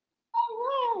facilitator.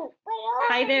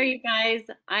 Hi there, you guys.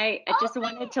 I just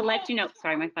wanted to let you know,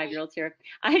 sorry, my 5-year-old's here.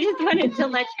 I just wanted to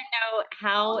let you know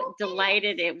how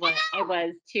delighted I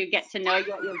was to get to know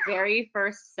you at your very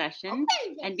first session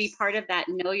and be part of that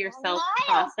Know Yourself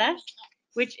process,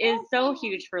 which is so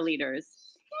huge for leaders.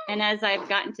 And as I've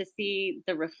gotten to see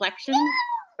the reflection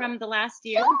from the last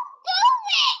year,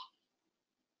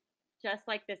 just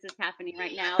like this is happening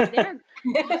right now, there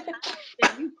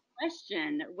that you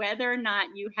question whether or not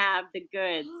you have the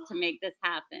goods to make this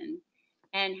happen.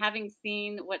 And having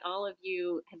seen what all of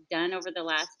you have done over the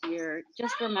last year,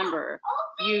 just remember,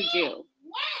 you do.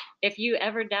 If you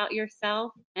ever doubt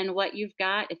yourself and what you've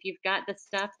got, if you've got the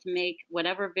stuff to make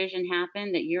whatever vision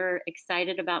happen that you're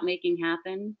excited about making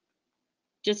happen,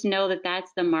 just know that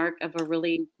that's the mark of a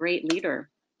really great leader,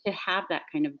 to have that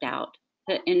kind of doubt,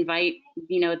 to invite,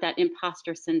 that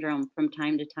imposter syndrome from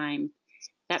time to time.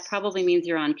 That probably means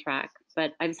you're on track.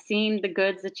 But I've seen the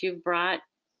goods that you've brought.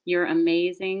 You're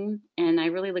amazing. And I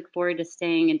really look forward to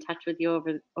staying in touch with you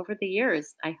over the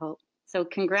years, I hope. So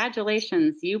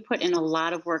congratulations. You put in a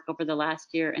lot of work over the last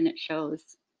year and it shows.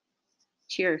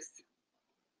 Cheers.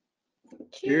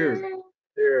 Cheers.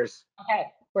 Cheers. Okay,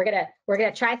 we're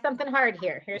gonna try something hard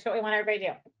here. Here's what we want everybody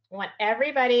to do. We want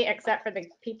everybody except for the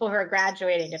people who are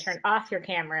graduating to turn off your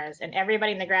cameras, and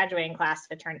everybody in the graduating class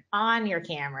to turn on your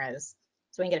cameras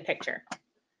so we can get a picture.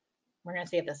 We're gonna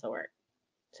see if this will work.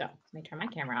 So let me turn my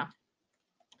camera off.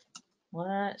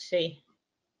 Let's see.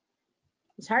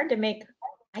 It's hard to make.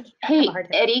 Hey,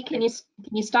 Eddie, can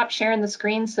you stop sharing the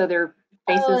screen so their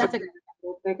faces are a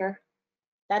little bigger?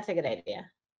 That's a good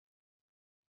idea.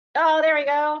 Oh, there we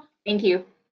go. Thank you.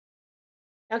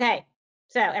 Okay,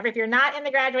 so if you're not in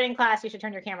the graduating class, you should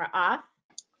turn your camera off.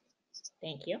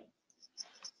 Thank you.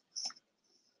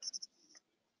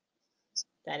 Is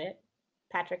that it?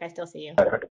 Patrick, I still see you.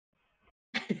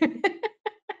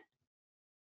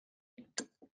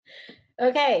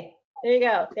 Okay, there you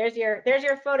go. There's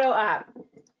your photo op.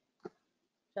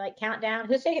 So like countdown.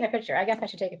 Who's taking a picture? I guess I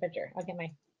should take a picture. I'm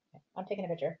taking a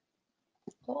picture.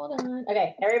 Hold on.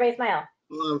 Okay, everybody smile.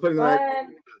 I'm putting the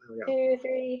 1, 2,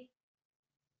 3.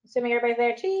 Assuming everybody's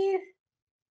there. Cheese.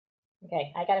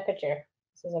 Okay, I got a picture.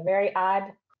 This is a very odd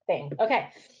thing. Okay,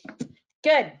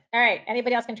 good. All right,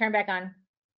 anybody else can turn back on.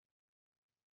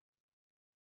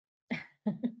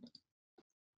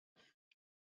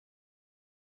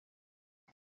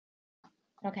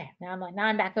 Okay, now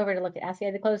I'm back over to look at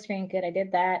the close screen. Good, I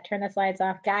did that. Turn the slides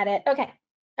off. Got it. Okay.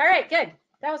 All right, good.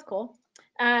 That was cool.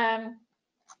 Anybody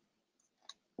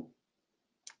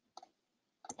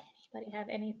have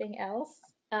anything else?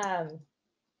 I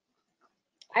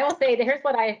will say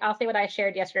that I'll say what I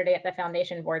shared yesterday at the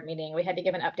foundation board meeting. We had to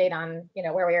give an update on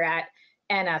where we were at,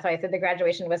 and so I said the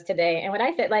graduation was today. And what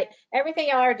I said, like everything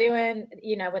y'all are doing,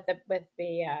 with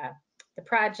the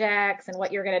projects and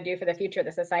what you're going to do for the future of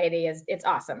the society it's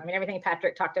awesome. I mean, everything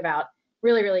Patrick talked about,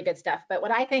 really, really good stuff. But what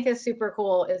I think is super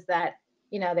cool is that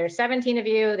there's 17 of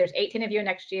you, there's 18 of you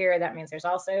next year. That means there's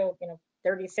also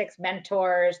 36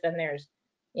 mentors. Then there's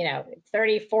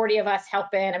 30, 40 of us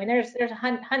helping. I mean, there's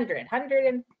 100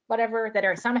 and whatever that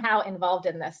are somehow involved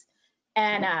in this.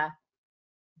 And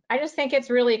I just think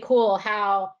it's really cool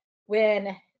how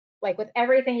with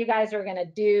everything you guys are going to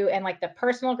do and like the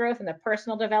personal growth and the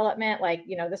personal development,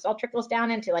 this all trickles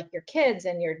down into like your kids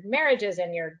and your marriages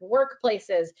and your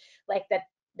workplaces, like the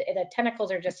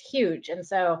tentacles are just huge. And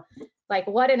so like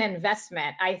what an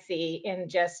investment I see in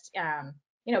just,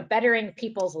 bettering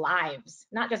people's lives,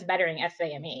 not just bettering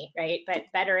F.SAME, right? But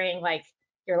bettering like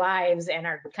your lives and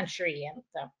our country. And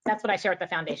so that's what I shared at the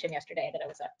foundation yesterday, that it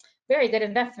was a very good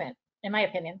investment, in my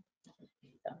opinion.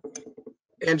 So.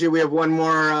 Angie, we have one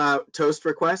more toast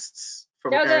requests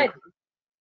from Aaron. Good.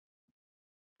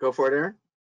 Go for it, Aaron.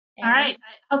 All right.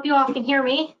 I hope you all can hear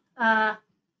me.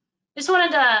 Just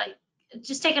wanted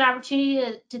to take an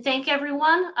opportunity to thank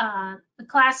everyone, the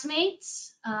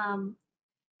classmates,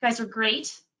 guys were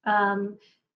great.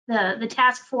 The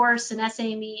task force and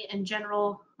SAME in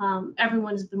general,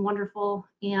 everyone has been wonderful.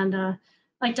 And I'd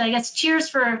like to, I guess, cheers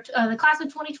for the class of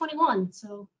 2021.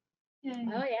 So, yay.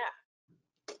 Oh yeah.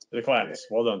 The class.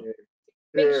 Well done.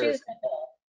 Big shoes to fill.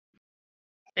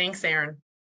 Thanks, Aaron.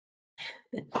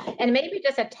 And maybe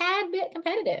just a tad bit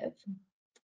competitive.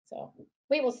 So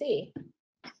we will see.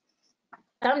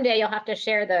 Someday you'll have to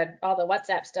share all the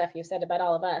WhatsApp stuff you said about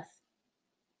all of us.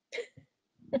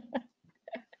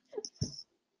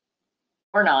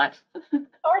 Or not. Or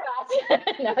not.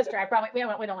 No, that's true. Probably we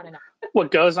don't want to know.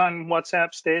 What goes on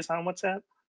WhatsApp stays on WhatsApp.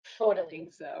 Totally.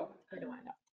 So. Who do I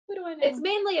know? Who do I know? It's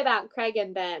mainly about Craig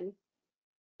and Ben.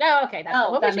 Oh, okay.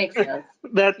 That makes sense.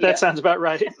 That sounds about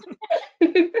right.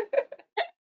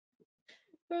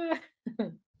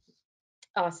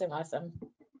 Awesome.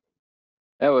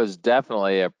 That was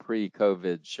definitely a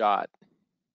pre-COVID shot.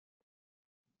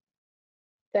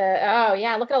 Oh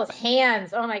yeah, look at all those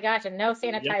hands. Oh my gosh, and no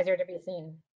sanitizer to be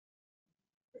seen.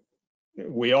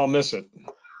 We all miss it.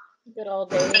 Good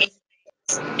old days.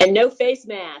 And no face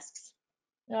masks.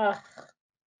 Ugh.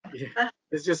 Yeah.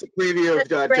 It's just a preview of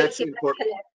Jetson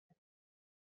Portland.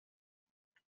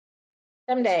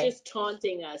 Someday. It's just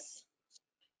taunting us.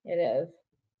 It is.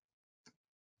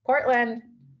 Portland.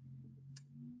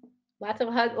 Lots of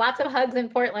hugs in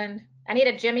Portland. I need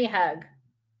a Jimmy hug.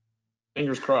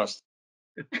 Fingers crossed.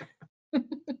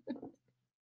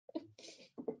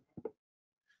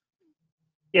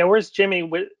 Yeah, where's Jimmy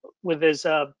with his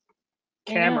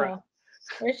camera?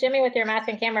 Where's Jimmy with your mask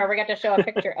and camera? We got to show a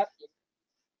picture of you.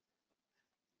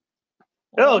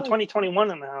 Oh,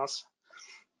 2021 in the house.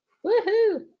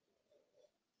 Woohoo!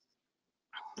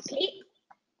 Pete,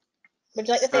 would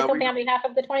you like to say something on behalf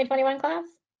of the 2021 class?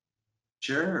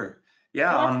 Sure.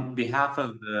 Yeah, on behalf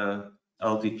of the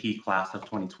LDP class of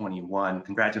 2021,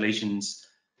 congratulations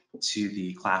to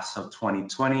the class of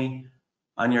 2020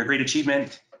 on your great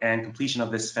achievement and completion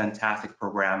of this fantastic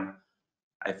program.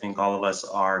 I think all of us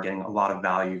are getting a lot of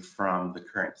value from the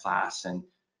current class and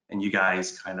you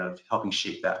guys kind of helping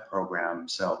shape that program.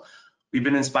 So we've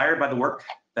been inspired by the work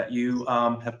that you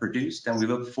have produced, and we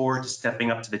look forward to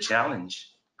stepping up to the challenge.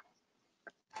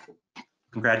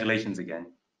 Congratulations again.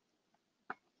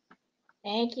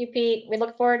 Thank you, Pete. We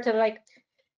look forward to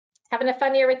having a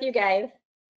fun year with you guys.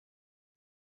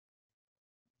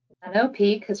 I know,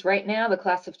 Pete, because right now the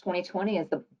class of 2020 is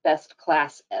the best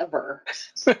class ever.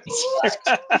 Everybody's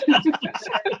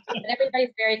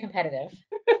very competitive.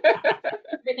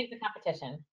 Everything's a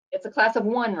competition. It's a class of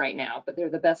 1 right now, but they're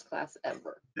the best class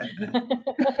ever.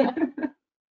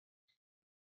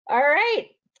 All right.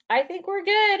 I think we're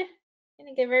good. I'm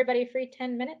going to give everybody a free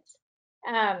 10 minutes.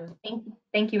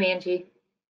 Thank you, Angie.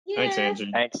 Yeah. Thanks,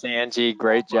 Angie. Thanks, Angie.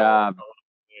 Great job.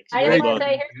 I just want to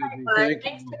say, here's my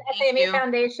thanks to the SAME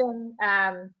Foundation.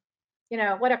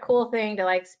 What a cool thing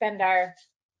to spend our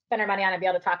money on and be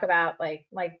able to talk about. Like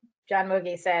John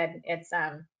Mogi said, it's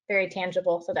very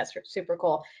tangible. So that's super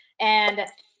cool. And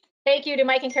thank you to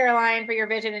Mike and Caroline for your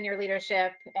vision and your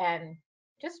leadership. And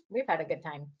we've had a good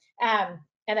time.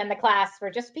 And then the class for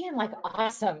just being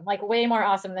awesome, way more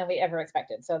awesome than we ever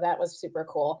expected. So that was super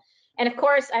cool. And of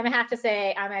course, I'm gonna have to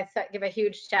say, I'm gonna give a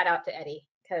huge shout out to Eddie,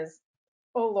 because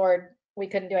oh Lord, we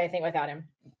couldn't do anything without him.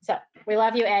 So we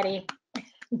love you, Eddie.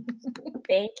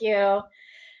 Thank you.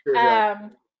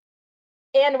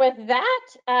 And with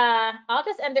that, I'll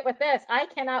just end it with this. I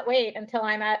cannot wait until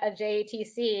I'm at a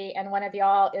JATC and one of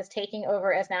y'all is taking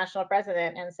over as national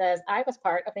president and says, I was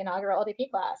part of the inaugural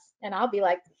LDP class. And I'll be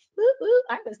like, woo, woo,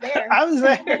 I was there. I was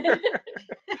there.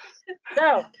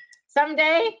 So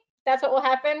someday that's what will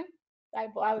happen. I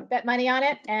would bet money on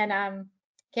it, and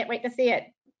can't wait to see it.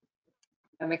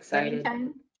 I'm excited.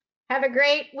 Have a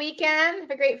great weekend. Have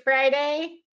a great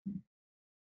Friday.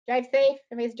 Drive safe.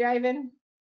 Everybody's driving.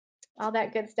 All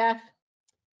that good stuff.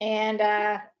 And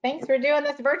thanks for doing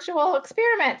this virtual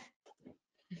experiment.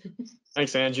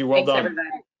 Thanks, Angie. Well done. Everybody.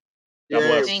 God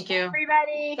bless. Thank you.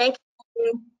 Everybody. Thank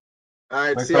you.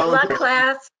 All right. Good luck,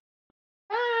 class.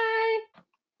 Bye.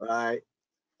 Bye.